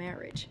to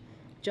marriage.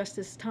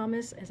 Justice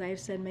Thomas, as I have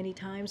said many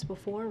times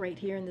before, right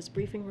here in this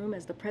briefing room,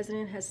 as the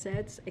president has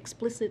said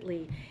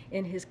explicitly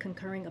in his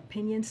concurring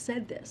opinion,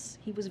 said this.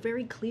 He was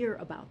very clear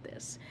about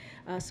this.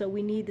 So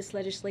we need this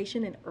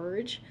legislation and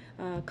urge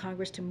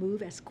Congress to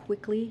move as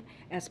quickly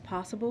as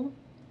possible.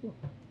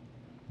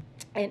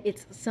 And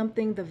it's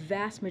something the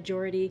vast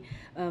majority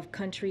of the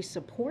country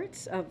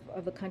supports,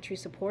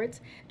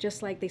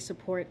 just like they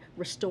support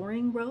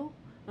restoring Roe,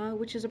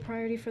 which is a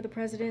priority for the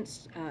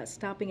president,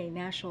 stopping a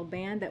national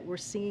ban that we're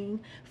seeing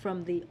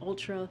from the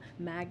ultra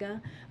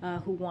MAGA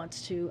who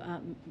wants to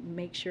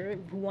make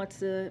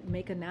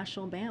a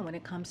national ban when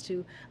it comes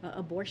to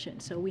abortion.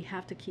 So we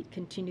have to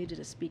continue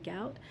to speak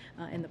out,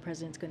 and the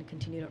president's going to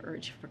continue to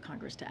urge for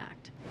Congress to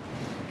act.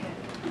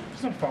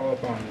 Just to follow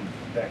up on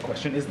that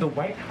question, is the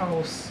White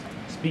House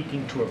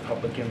speaking to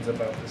Republicans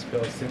about this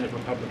bill, Senate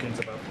Republicans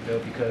about the bill,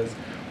 because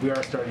we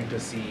are starting to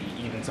see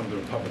even some of the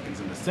Republicans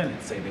in the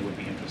Senate say they would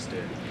be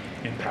interested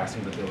in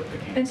passing the bill if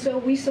it came. And so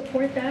we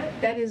support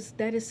that. That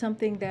is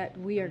something that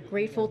we are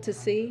grateful to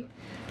see.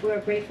 We are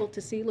grateful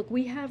to see. Look,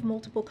 we have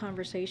multiple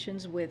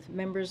conversations with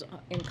members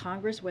in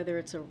Congress, whether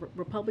it's a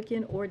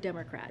Republican or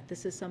Democrat.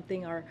 This is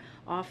something our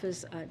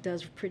office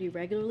does pretty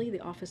regularly, the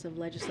Office of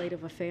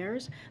Legislative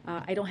Affairs.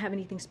 I don't have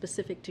anything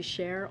specific to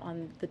share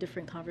on the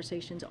different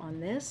conversations on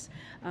this,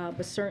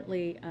 but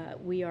certainly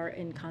we are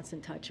in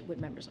constant touch with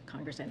members of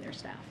Congress and their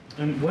staff.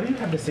 And what do you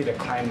have to say to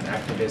climate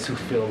activists who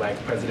feel like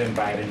President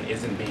Biden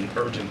isn't being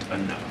urgent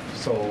enough?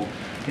 So,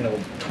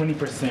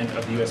 20%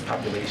 of the U.S.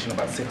 population,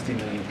 about 60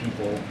 million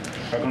people,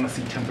 are going to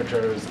see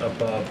temperatures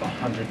above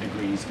 100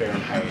 degrees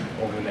Fahrenheit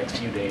over the next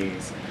few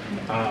days.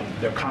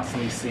 They're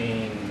constantly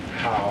seeing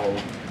how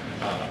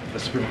the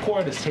Supreme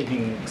Court is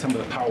taking some of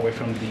the power away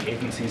from the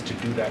agencies to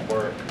do that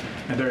work.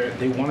 And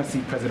they want to see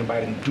President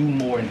Biden do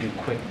more and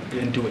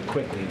do it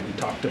quickly. We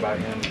talked about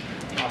him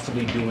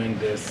possibly doing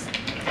this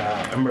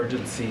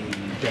emergency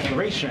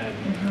declaration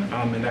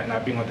and that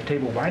not being on the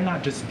table. Why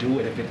not just do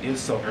it if it is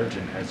so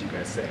urgent, as you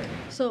guys say?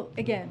 So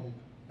again,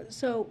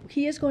 So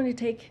he is going to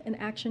take an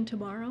action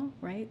tomorrow,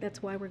 right?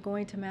 That's why we're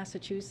going to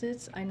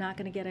Massachusetts. I'm not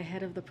going to get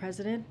ahead of the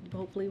president.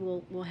 Hopefully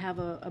we'll have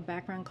a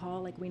background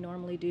call like we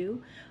normally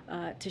do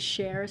to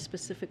share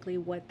specifically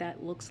what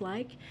that looks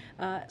like.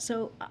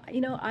 So,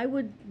 I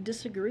would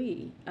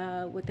disagree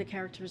with the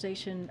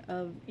characterization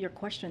of your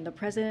question. The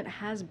president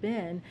has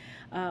been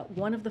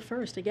one of the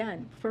first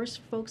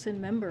folks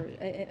in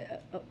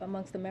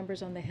amongst the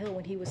members on the Hill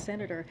when he was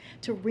senator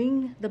to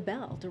ring the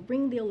bell, to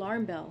ring the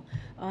alarm bell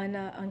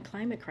on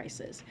climate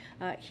crisis.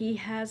 He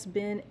has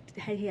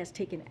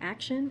taken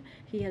action.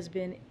 He has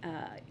been,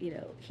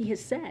 he has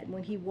said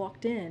when he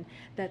walked in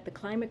that the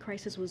climate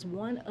crisis was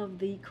one of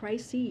the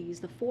crises,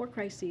 the 4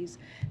 crises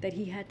that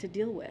he had to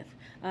deal with.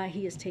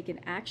 He has taken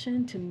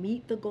action to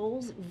meet the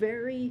goals,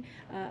 very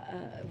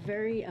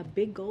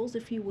big goals,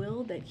 if you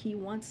will, that he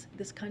wants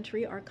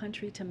our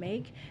country to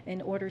make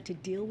in order to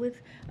deal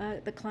with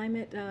the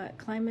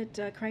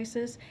climate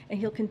crisis, and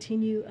he'll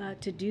continue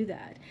to do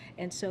that.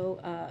 And so,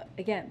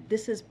 again,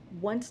 this is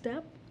one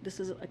step. This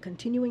is a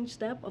continuing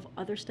step of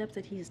other steps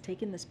that he has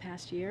taken this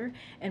past year,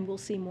 and we'll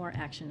see more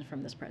action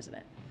from this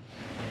president.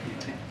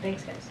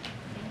 Thanks, guys.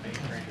 Thanks,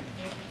 Karine.